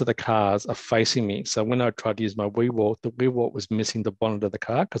bonnets of the cars are facing me. So when I tried to use my WeWalk, the WeWalk was missing the bonnet of the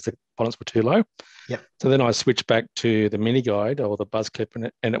car because the bonnets were too low. Yep. So then I switched back to the mini guide or the buzz clip,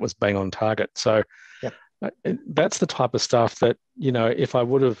 and it was bang on target. So that's the type of stuff that, if I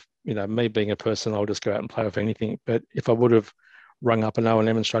would have, me being a person, I'll just go out and play with anything. But if I would have rung up an O&M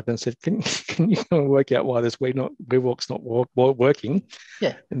instructor and said, can you go and work out why this WeWalk's not working?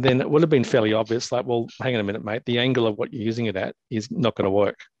 Yeah. And then it would have been fairly obvious, like, well, hang on a minute, mate, the angle of what you're using it at is not going to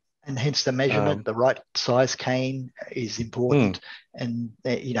work. And hence the measurement, the right size cane is important. And,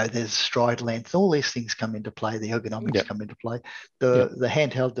 there's stride length, all these things come into play, the ergonomics come into play. The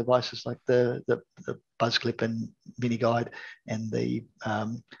handheld devices like the buzz clip and mini guide and the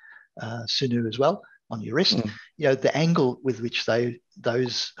Sunu as well, on your wrist, the angle with which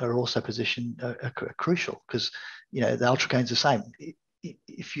those are also positioned are crucial, because the Ultra Cane's the same.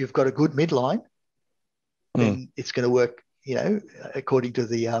 If you've got a good midline, then it's going to work, according to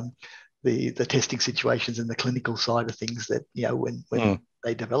the testing situations and the clinical side of things that when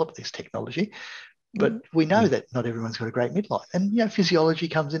they develop this technology. But we know that not everyone's got a great midline, and physiology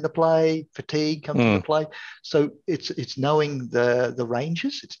comes into play, fatigue comes into play. So it's knowing the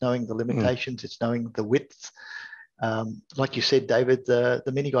ranges, it's knowing the limitations, it's knowing the width. Like you said, David,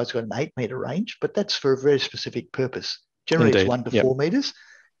 the mini guide's got an 8 meter range, but that's for a very specific purpose. Generally, it's 1 to 4 meters,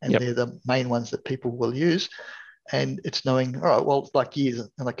 and they're the main ones that people will use. And it's knowing, all right, well, like years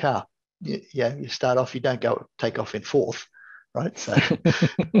in a car, you start off, you don't take off in fourth. Right, so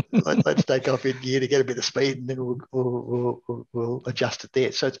let's take off in gear to get a bit of speed, and then we'll adjust it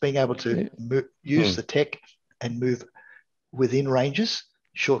there. So it's being able to use the tech and move within ranges,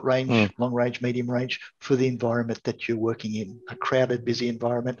 short range, long range, medium range, for the environment that you're working in. A crowded, busy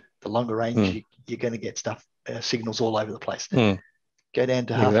environment, the longer range, you're going to get signals all over the place. Go down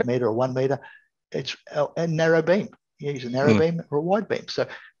to half a meter or 1 meter, it's a narrow beam. You use a narrow beam or a wide beam. So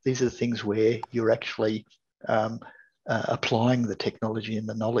these are the things where you're actually applying the technology and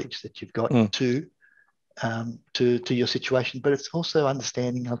the knowledge that you've got to your situation, but it's also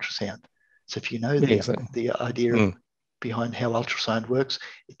understanding ultrasound. So if you know the idea behind how ultrasound works,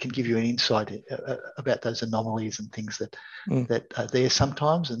 it can give you an insight about those anomalies and things that are there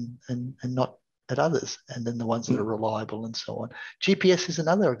sometimes and not at others, and then the ones that are reliable and so on. GPS is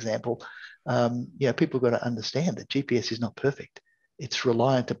another example. People have got to understand that GPS is not perfect. It's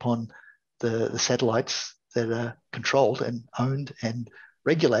reliant upon the satellites that are controlled and owned and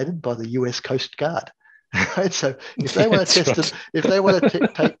regulated by the US Coast Guard. Right? So if they want to test it, if they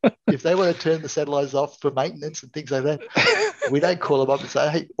want to turn the satellites off for maintenance and things like that, we don't call them up and say,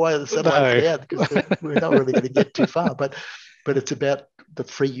 "Hey, why are the satellites down?" Because we're not really going to get too far. But it's about the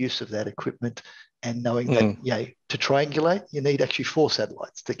free use of that equipment and knowing that to triangulate, you need actually 4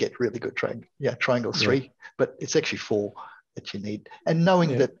 satellites to get really good triangle 3, but it's actually 4 that you need, and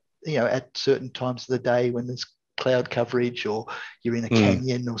knowing that. At certain times of the day when there's cloud coverage or you're in a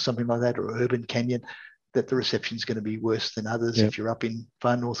canyon or something like that, or urban canyon, that the reception is going to be worse than others. If you're up in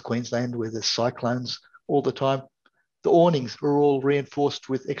far north Queensland where there's cyclones all the time, the awnings are all reinforced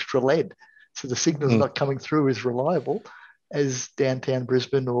with extra lead. So the signal's not coming through as reliable as downtown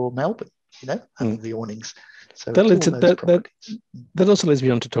Brisbane or Melbourne, under the awnings. So that also leads me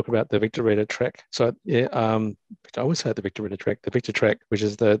on to talk about the Victor Reader Track. So yeah, I always say the Victor Reader Track, which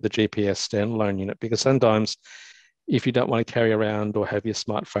is the GPS standalone unit, because sometimes if you don't want to carry around or have your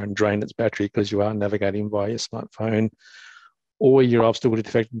smartphone drain its battery because you are navigating via your smartphone, or your obstacle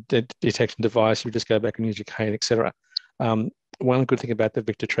detection device, you just go back and use your cane, etc. One good thing about the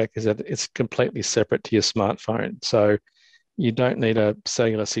Victor Track is that it's completely separate to your smartphone. So you don't need a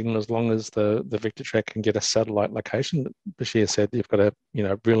cellular signal as long as the Victor Track can get a satellite location. Bashir said you've got to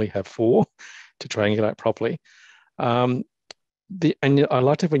really have 4 to triangulate properly. And I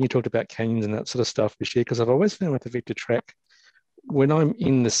liked it when you talked about canyons and that sort of stuff, Bashir, because I've always found with the Victor Track, when I'm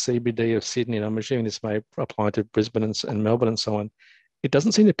in the CBD of Sydney, and I'm assuming this may apply to Brisbane and Melbourne and so on, it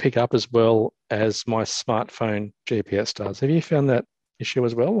doesn't seem to pick up as well as my smartphone GPS does. Have you found that issue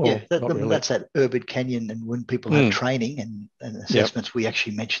as well? Or really? That's that urban canyon. And when people have training and assessments, we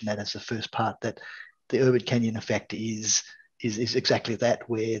actually mention that as the first part, that the urban canyon effect is exactly that,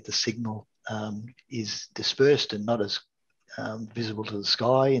 where the signal is dispersed and not as visible to the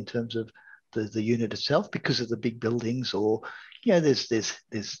sky in terms of the unit itself, because of the big buildings, or there's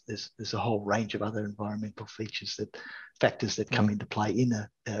a whole range of other environmental factors that come into play in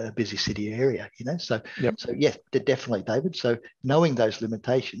a busy city area. So yeah, definitely, David. So knowing those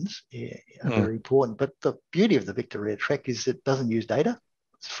limitations are very important. But the beauty of the Victor Reader Track is it doesn't use data;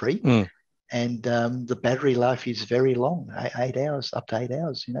 it's free, and the battery life is very long, 8 hours, up to 8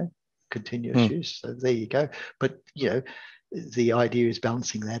 hours. Continuous use. So there you go. But the idea is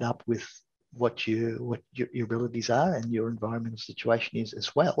balancing that up with what your abilities are and your environmental situation is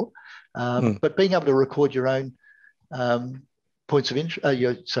as well. But being able to record your own points of interest,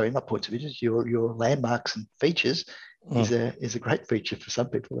 not points of interest, your landmarks and features is a great feature for some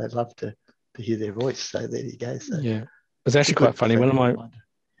people. They'd love to hear their voice. So there you go. So yeah, it's actually quite funny.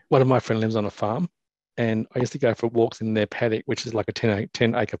 One of my friends lives on a farm, and I used to go for walks in their paddock, which is like a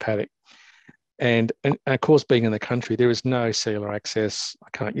 10-acre paddock. And of course, being in the country, there is no cellular access.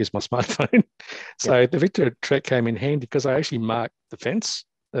 I can't use my smartphone. So the Victor Track came in handy because I actually marked the fence,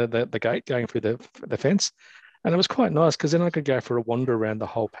 the gate going through the fence. And it was quite nice because then I could go for a wander around the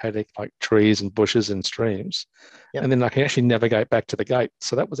whole paddock, like trees and bushes and streams. And then I can actually navigate back to the gate.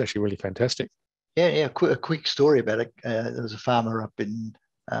 So that was actually really fantastic. Yeah. A quick story about it. There was a farmer up in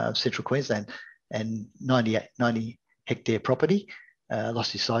central Queensland, and 90 hectare property,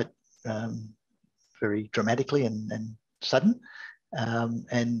 lost his sight very dramatically and sudden,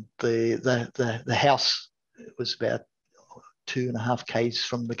 and the house was about 2.5 k's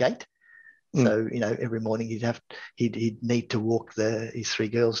from the gate. So every morning he'd need to walk his 3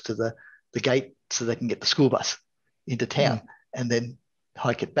 girls to the gate so they can get the school bus into town, and then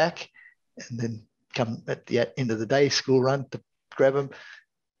hike it back, and then come at the end of the day school run to grab them,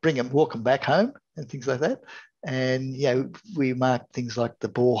 walk them back home, and things like that. And we marked things like the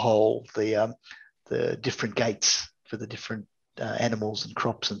borehole, the different gates for the different animals and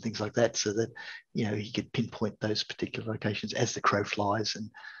crops and things like that, so that he could pinpoint those particular locations as the crow flies and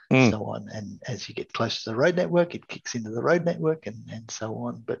so on. And as you get close to the road network, it kicks into the road network and so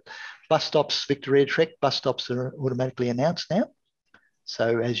on. But bus stops, Victor Reader Track bus stops are automatically announced now.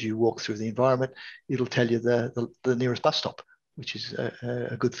 So as you walk through the environment, it'll tell you the nearest bus stop, which is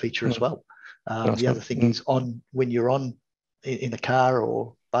a good feature as well. The other thing is when you're in a car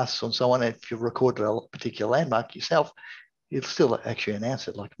or bus and so on, if you've recorded a particular landmark yourself, it'll still actually announce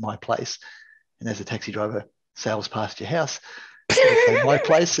it, like my place. And as a taxi driver sails past your house, it'll say my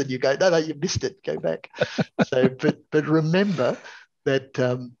place, and you go, no, you missed it, go back. So, but remember that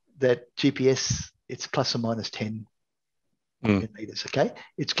that GPS, it's plus or minus 10 meters. Okay,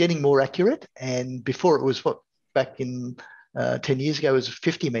 it's getting more accurate, and before it was back in 10 years ago, it was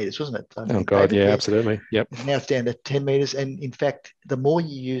 50 meters, wasn't it? Oh God, David? Yeah, absolutely. Yep. Now it's down to 10 meters, and in fact, the more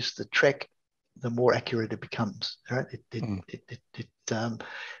you use the track, the more accurate it becomes. Right?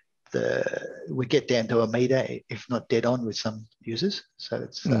 We get down to a meter, if not dead on, with some users. So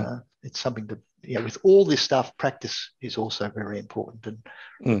it's something to with all this stuff. Practice is also very important,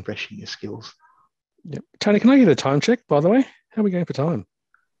 and refreshing your skills. Yep. Tony, can I get a time check, by the way? How are we going for time?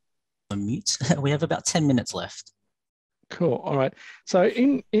 On mute. We have about 10 minutes left. Cool. All right. So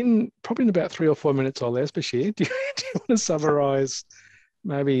in probably in about 3 or 4 minutes or less, Bashir, do you want to summarize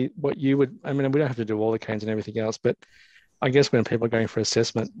maybe what you would, I mean, we don't have to do all the canes and everything else, but I guess when people are going for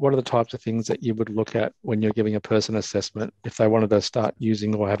assessment, what are the types of things that you would look at when you're giving a person assessment if they wanted to start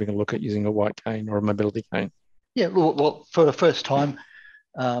using or having a look at using a white cane or a mobility cane? Yeah, well, for the first time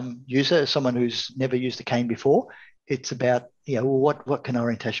user, someone who's never used a cane before, it's about, what can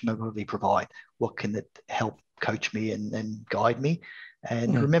orientation mobility provide? What can it help coach me and guide me?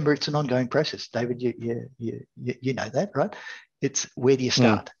 And remember, it's an ongoing process. David, you know that, right? It's where do you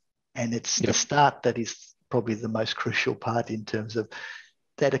start? And it's the start that is probably the most crucial part in terms of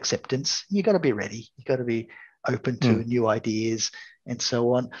that acceptance. You got to be ready. You got to be open to new ideas and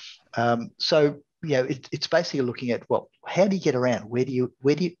so on. It's basically looking at, well, how do you get around?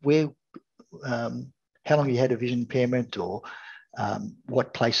 How long you had a vision impairment, or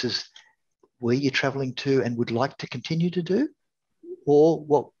what places were you traveling to and would like to continue to do? Or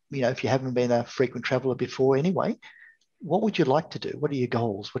what, if you haven't been a frequent traveler before anyway, what would you like to do? What are your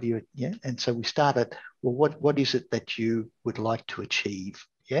goals? And so we started, well, what is it that you would like to achieve?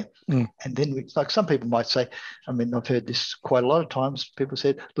 Yeah. And then like some people might say, I mean, I've heard this quite a lot of times. People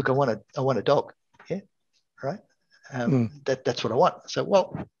said, look, I want a dog. Yeah. Right. That's what I want. So,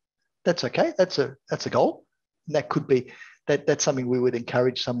 well, that's okay. That's a goal. And that could be, that's something we would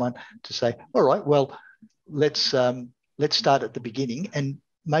encourage someone to say, all right, well, let's start at the beginning and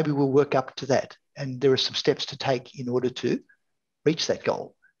maybe we'll work up to that. And there are some steps to take in order to reach that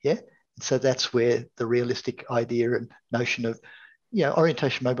goal. Yeah. So that's where the realistic idea and notion of,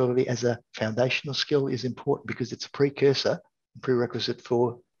 orientation mobility as a foundational skill is important, because it's a prerequisite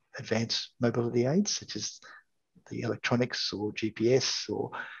for advanced mobility aids, such as the electronics or GPS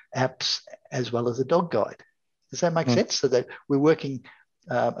or apps, as well as a dog guide. Does that make sense? So that we're working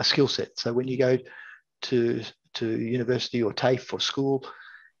a skill set. So when you go to university or TAFE or school,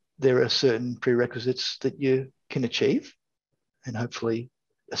 there are certain prerequisites that you can achieve and hopefully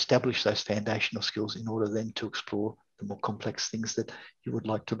establish those foundational skills in order then to explore the more complex things that you would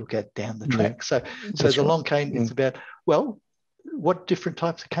like to look at down the track. So the long cane is about, well, what different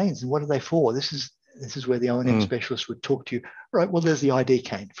types of canes and what are they for? This is where the O&M specialist would talk to you. Right, well, there's the ID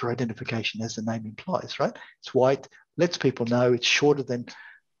cane for identification, as the name implies, right? It's white, lets people know it's shorter than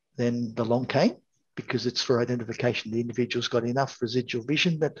the long cane, because it's for identification. The individual's got enough residual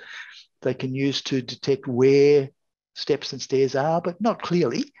vision that they can use to detect where steps and stairs are, but not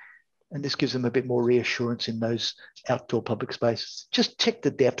clearly. And this gives them a bit more reassurance in those outdoor public spaces. Just check the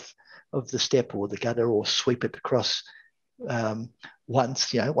depth of the step or the gutter, or sweep it across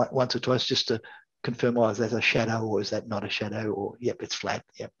once or twice, just to confirm, is that a shadow or is that not a shadow? Or, yep, it's flat.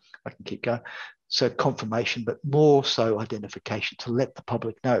 Yep, I can keep going. So confirmation, but more so identification, to let the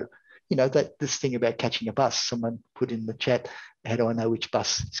public know. That this thing about catching a bus, someone put in the chat, how do I know which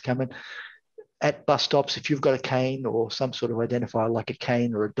bus is coming? At bus stops, if you've got a cane or some sort of identifier like a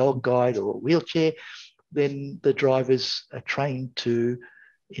cane or a dog guide or a wheelchair, then the drivers are trained to,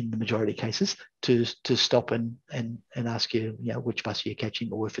 in the majority of cases, to stop and ask you, which bus you're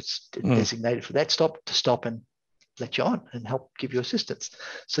catching, or if it's designated for that stop, to stop and let you on and help give you assistance.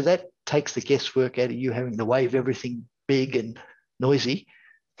 So that takes the guesswork out of you having to wave everything big and noisy.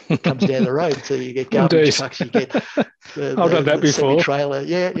 It comes down the road, so you get garbage trucks, you get I've done that before. Trailer.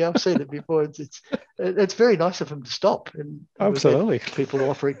 Yeah, I've seen it before. It's very nice of them to stop, and absolutely, people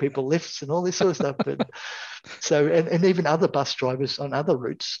offering people lifts and all this sort of stuff. But and even other bus drivers on other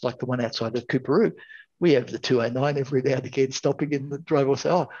routes, like the one outside of Coorparoo, we have the 209 every now and again stopping, and the driver will say,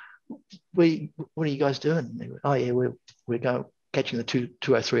 "Oh, what are you guys doing?" "Oh yeah, we're going catching the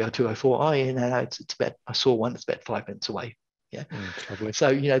 203 or 204. "Oh yeah, no, it's about, I saw one that's about 5 minutes away." Yeah.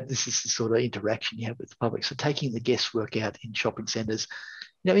 So, this is the sort of interaction you have with the public. So taking the guesswork out in shopping centres,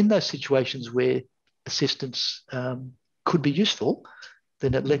 in those situations where assistance could be useful,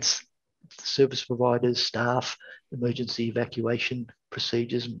 then it lets service providers, staff, emergency evacuation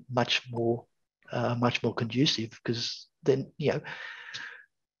procedures much more conducive, because then,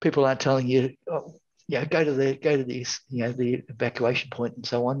 people aren't telling you, go to the evacuation point and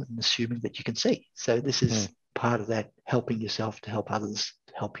so on, and assuming that you can see. So this is part of that, helping yourself to help others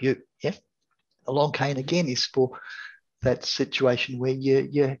to help you. Yeah. A long cane again is for that situation where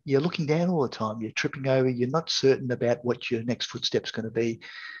you're looking down all the time, you're tripping over, you're not certain about what your next footstep's going to be.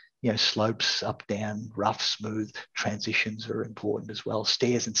 Slopes, up, down, rough, smooth, transitions are important as well.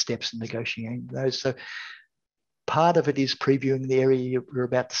 Stairs and steps and negotiating those. So part of it is previewing the area you're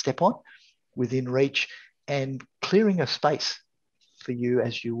about to step on within reach, and clearing a space for you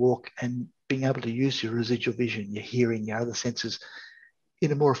as you walk, and being able to use your residual vision, your hearing, your other senses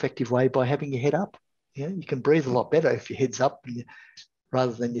in a more effective way by having your head up. You can breathe a lot better if your head's up,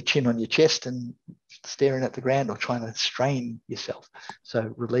 rather than your chin on your chest and staring at the ground or trying to strain yourself.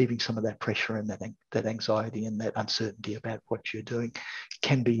 So relieving some of that pressure and that anxiety and that uncertainty about what you're doing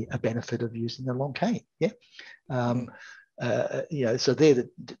can be a benefit of using a long cane. Yeah. So there,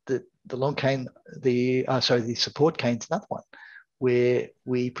 the long cane, the support cane's another one, where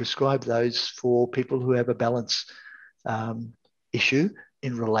we prescribe those for people who have a balance issue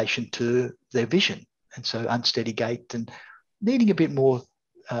in relation to their vision. And so unsteady gait and needing a bit more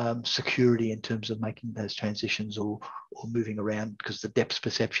security in terms of making those transitions or moving around, because the depth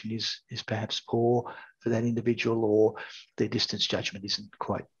perception is perhaps poor for that individual, or their distance judgment isn't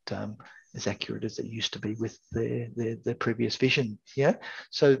quite as accurate as it used to be with their previous vision. Yeah.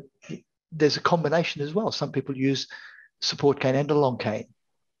 So there's a combination as well. Some people use support cane and a long cane,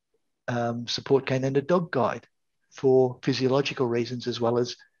 support cane and a dog guide for physiological reasons as well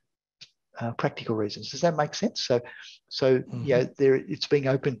as practical reasons. Does that make sense? So yeah, it's being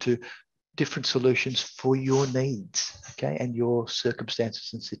open to different solutions for your needs, okay, and your circumstances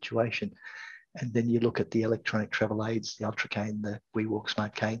and situation. And then you look at the electronic travel aids, the Ultra Cane, the WeWalk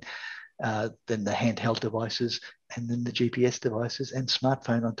Smart Cane, then the handheld devices, and then the GPS devices and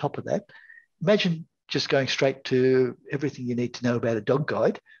smartphone on top of that. Imagine just going straight to everything you need to know about a dog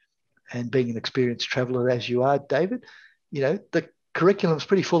guide, and being an experienced traveller as you are, David, you know, the curriculum's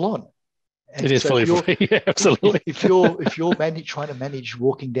pretty full on. And it is fully free. Yeah, absolutely. If you're trying to manage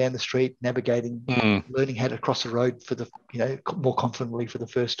walking down the street, navigating, learning how to cross a road for the, you know, more confidently for the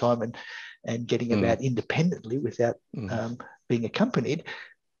first time, and getting about independently without being accompanied,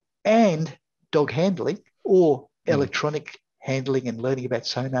 and dog handling or electronic handling and learning about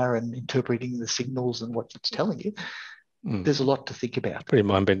sonar and interpreting the signals and what it's telling you, there's a lot to think about. Pretty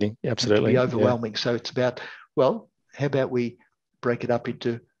mind-bending. Absolutely. It can be overwhelming. Yeah. So it's about, well, how about we break it up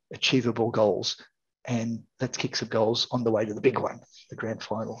into achievable goals, and let's kick some goals on the way to the big one, the grand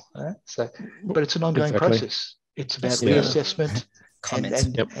final. So, but it's an ongoing process. It's about reassessment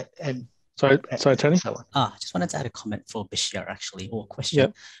and Sorry, Tony. So I just wanted to add a comment for Bashir, actually, or a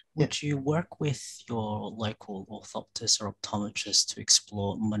question. Would you work with your local orthoptist or optometrist to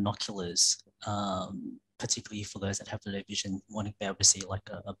explore monoculars, particularly for those that have low vision, wanting to be able to see like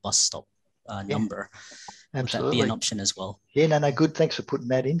a bus stop number? Absolutely. Would that be an option as well? Yeah, no, good. Thanks for putting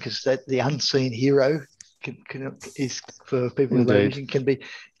that in, because that the unseen hero is for people with low vision can be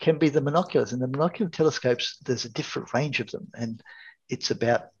the monoculars, and the monocular telescopes. There's a different range of them, and it's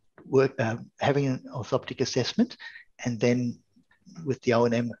about having an orthoptic assessment, and then with the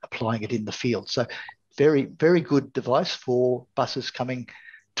O&M applying it in the field. So very, very good device for buses coming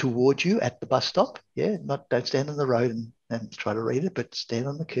towards you at the bus stop. Yeah, don't stand on the road and try to read it, but stand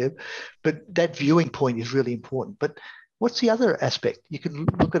on the curb. But that viewing point is really important. But what's the other aspect? You can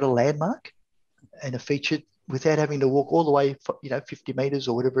look at a landmark and a feature without having to walk all the way, 50 meters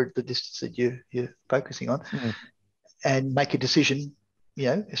or whatever the distance that you're focusing on, and make a decision.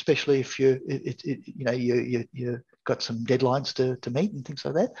 Especially if you've got some deadlines to meet and things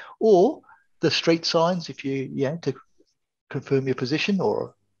like that, or the street signs if to confirm your position,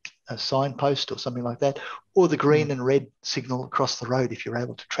 or a signpost or something like that, or the green and red signal across the road if you're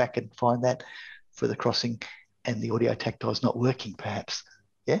able to track and find that for the crossing and the audio tactile is not working, perhaps.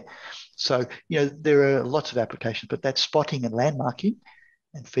 Yeah. So, there are lots of applications, but that spotting and landmarking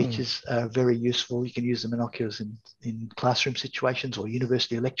and features are very useful. You can use the monoculars in classroom situations or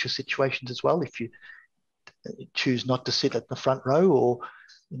university lecture situations as well. If you choose not to sit at the front row or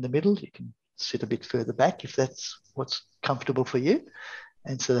in the middle, you can sit a bit further back if that's what's comfortable for you.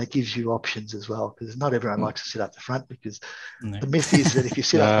 And so that gives you options as well, because not everyone likes to sit up the front, because the myth is that if you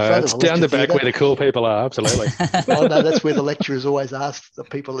sit up the front, it's down the back where the cool people are. Absolutely. Oh no, that's where the lecturers always ask the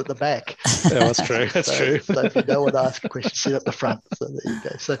people at the back. Yeah, that's true. That's true. So if you don't want to ask a question, sit at the front. So there you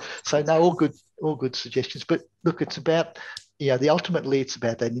go. So no, all good suggestions. But look, it's about ultimately it's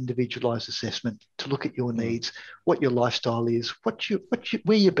about that individualized assessment to look at your needs, what your lifestyle is, where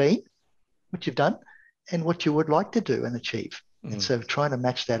you've been, what you've done, and what you would like to do and achieve. And so trying to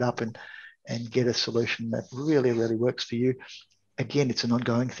match that up and get a solution that really, really works for you. Again, it's an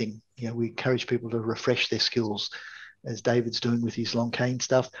ongoing thing. We encourage people to refresh their skills, as David's doing with his long cane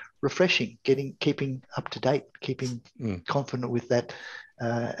stuff, refreshing, keeping up to date, keeping confident with that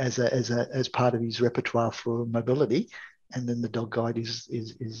as part of his repertoire for mobility. And then the dog guide is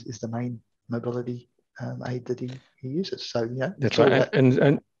the main mobility aid that he uses. So, that's right.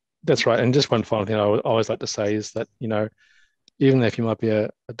 And that's right. And just one final thing I always like to say is that, even if you might be a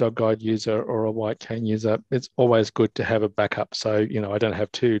dog guide user or a white cane user, it's always good to have a backup. So, I don't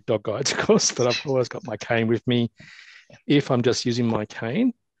have two dog guides, of course, but I've always got my cane with me. If I'm just using my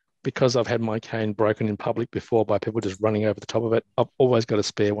cane, because I've had my cane broken in public before by people just running over the top of it, I've always got a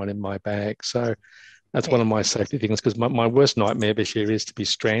spare one in my bag. So that's one of my safety things, because my worst nightmare this year is to be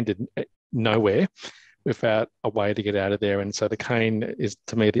stranded nowhere without a way to get out of there. And so the cane is,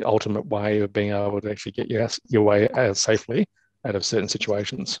 to me, the ultimate way of being able to actually get your way out safely out of certain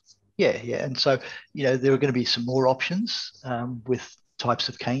situations. Yeah. And so, there are going to be some more options with types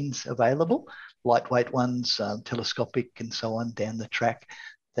of canes available. lightweight ones, telescopic and so on down the track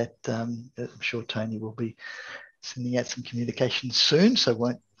that I'm sure Tony will be sending out some communications soon, so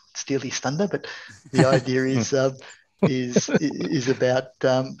won't steal his thunder. But the idea is about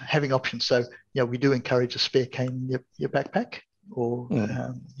having options. So, we do encourage a spare cane in your backpack, or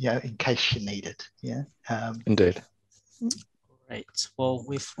in case you need it. Indeed. Great. Well,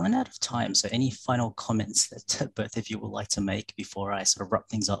 we've run out of time. So any final comments that both of you would like to make before I sort of wrap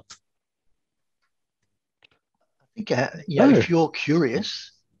things up? I think, if you're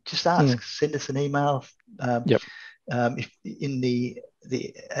curious, just ask, send us an email. If in the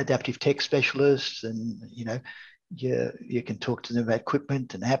adaptive tech specialists, and, you can talk to them about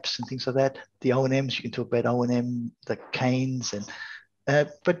equipment and apps and things like that. The O&Ms, you can talk about O&M, the canes, and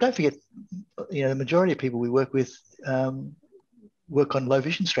but don't forget, the majority of people we work with work on low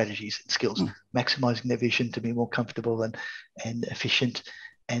vision strategies and skills, maximizing their vision to be more comfortable and efficient.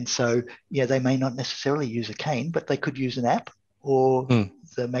 And so, they may not necessarily use a cane, but they could use an app or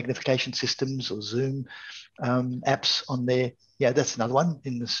the magnification systems or Zoom apps on their, that's another one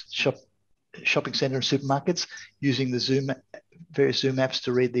in the shopping center and supermarkets, using the various Zoom apps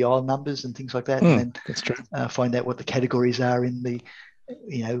to read the aisle numbers and things like that. And then that's true. Find out what the categories are in the,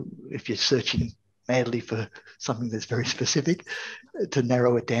 if you're searching madly for something that's very specific, to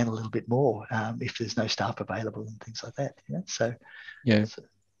narrow it down a little bit more if there's no staff available and things like that. So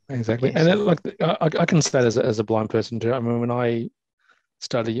exactly. And I can say that as a blind person too. I mean, when I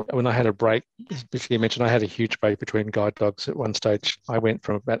had a break, as you mentioned, I had a huge break between guide dogs at one stage. I went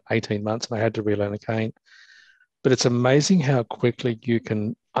from about 18 months and I had to relearn a cane. But it's amazing how quickly you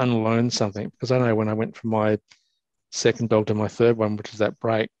can unlearn something. Because I know when I went from my second dog to my third one, which is that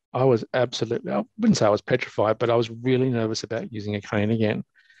break, I was absolutely, I wouldn't say I was petrified, but I was really nervous about using a cane again.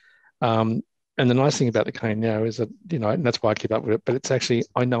 And the nice thing about the cane now is that, and that's why I keep up with it, but it's actually,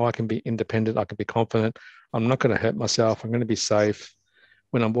 I know I can be independent, I can be confident, I'm not going to hurt myself, I'm going to be safe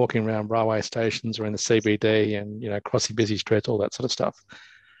when I'm walking around railway stations or in the CBD and, crossing busy streets, all that sort of stuff.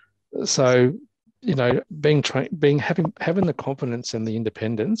 So, having the confidence and the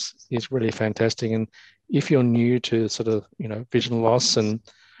independence is really fantastic. And if you're new to sort of, vision loss and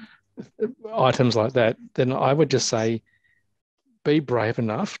items like that, then I would just say, be brave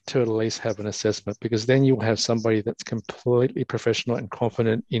enough to at least have an assessment, because then you'll have somebody that's completely professional and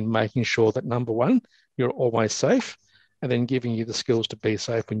confident in making sure that, number one, you're always safe, and then giving you the skills to be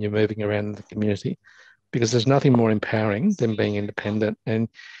safe when you're moving around the community, because there's nothing more empowering than being independent. And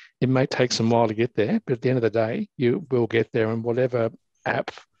it may take some while to get there, but at the end of the day, you will get there. And whatever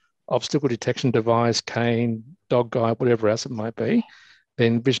app, obstacle detection device, cane, dog guide, whatever else it might be,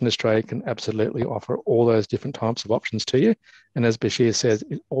 then Vision Australia can absolutely offer all those different types of options to you. And as Bashir says,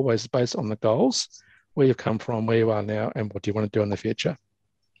 it's always based on the goals, where you've come from, where you are now, and what do you want to do in the future.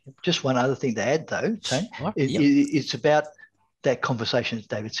 Just one other thing to add, though, Tony, it's about that conversation, as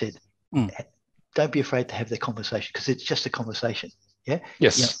David said. Don't be afraid to have that conversation, because it's just a conversation. Yeah.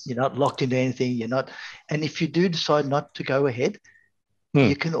 Yes. You're not locked into anything. You're not. And if you do decide not to go ahead,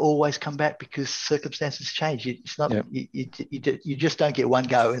 you can always come back, because circumstances change. It's not. You just don't get one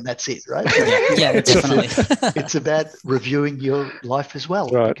go and that's it, right? Definitely. It's about reviewing your life as well,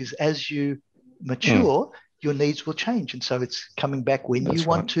 because as you mature, your needs will change, and so it's coming back when you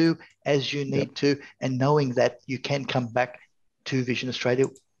want to, as you need to, and knowing that you can come back to Vision Australia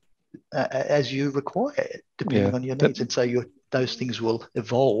as you require, depending on your needs, and so those things will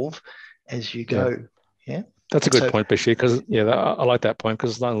evolve as you go. Yeah. That's a good point, Bashir, because I like that point,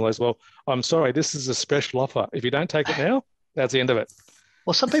 because nonetheless, well, I'm sorry, this is a special offer. If you don't take it now, that's the end of it.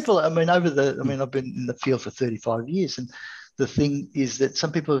 Well, some people, I've been in the field for 35 years, and the thing is that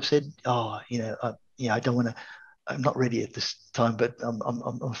some people have said, I don't want to, I'm not ready at this time, but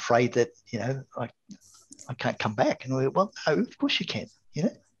I'm afraid that, I can't come back. And well, no, of course you can.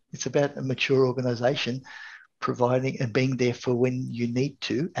 It's about a mature organization providing and being there for when you need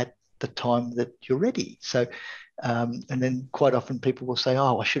to at the time that you're ready. So, and then quite often people will say,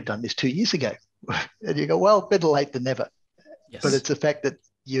 I should have done this 2 years ago. And you go, well, better late than never. Yes. But it's the fact that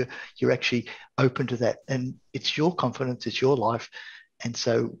you're actually open to that, and it's your confidence, it's your life. And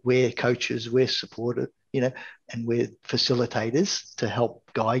so we're coaches, we're supported, and we're facilitators to help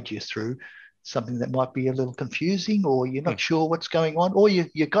guide you through something that might be a little confusing, or you're not sure what's going on, or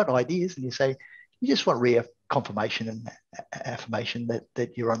you've got ideas and you say, you just want confirmation and affirmation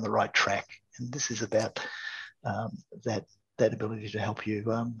that you're on the right track. And this is about that ability to help you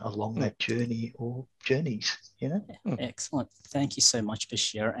along that journey or journeys. Excellent. Thank you so much,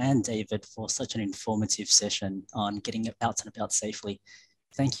 Bashir and David, for such an informative session on getting out and about safely.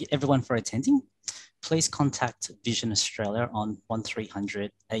 Thank you everyone for attending. Please contact Vision Australia on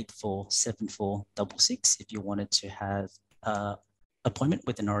 1300 847466 if you wanted to have an appointment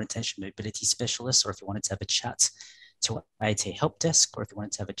with an orientation mobility specialist, or if you wanted to have a chat to our AT help desk, or if you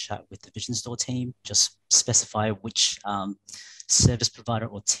wanted to have a chat with the Vision Store team. Just specify which service provider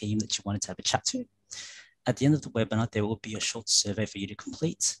or team that you wanted to have a chat to. At the end of the webinar, there will be a short survey for you to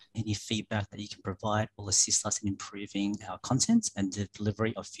complete. Any feedback that you can provide will assist us in improving our content and the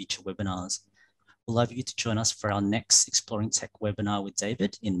delivery of future webinars. We'd love you to join us for our next Exploring Tech webinar with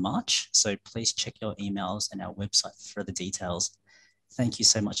David in March. So please check your emails and our website for further details. Thank you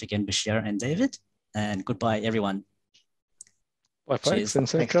so much again, Bashir and David, and goodbye, everyone. Bye, folks, and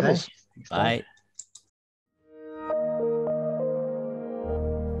safe travels. Bye.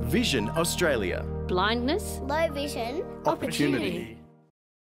 Vision Australia. Blindness, low vision, Opportunity.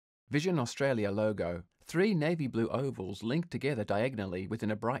 Vision Australia logo. 3 navy blue ovals linked together diagonally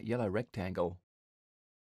within a bright yellow rectangle.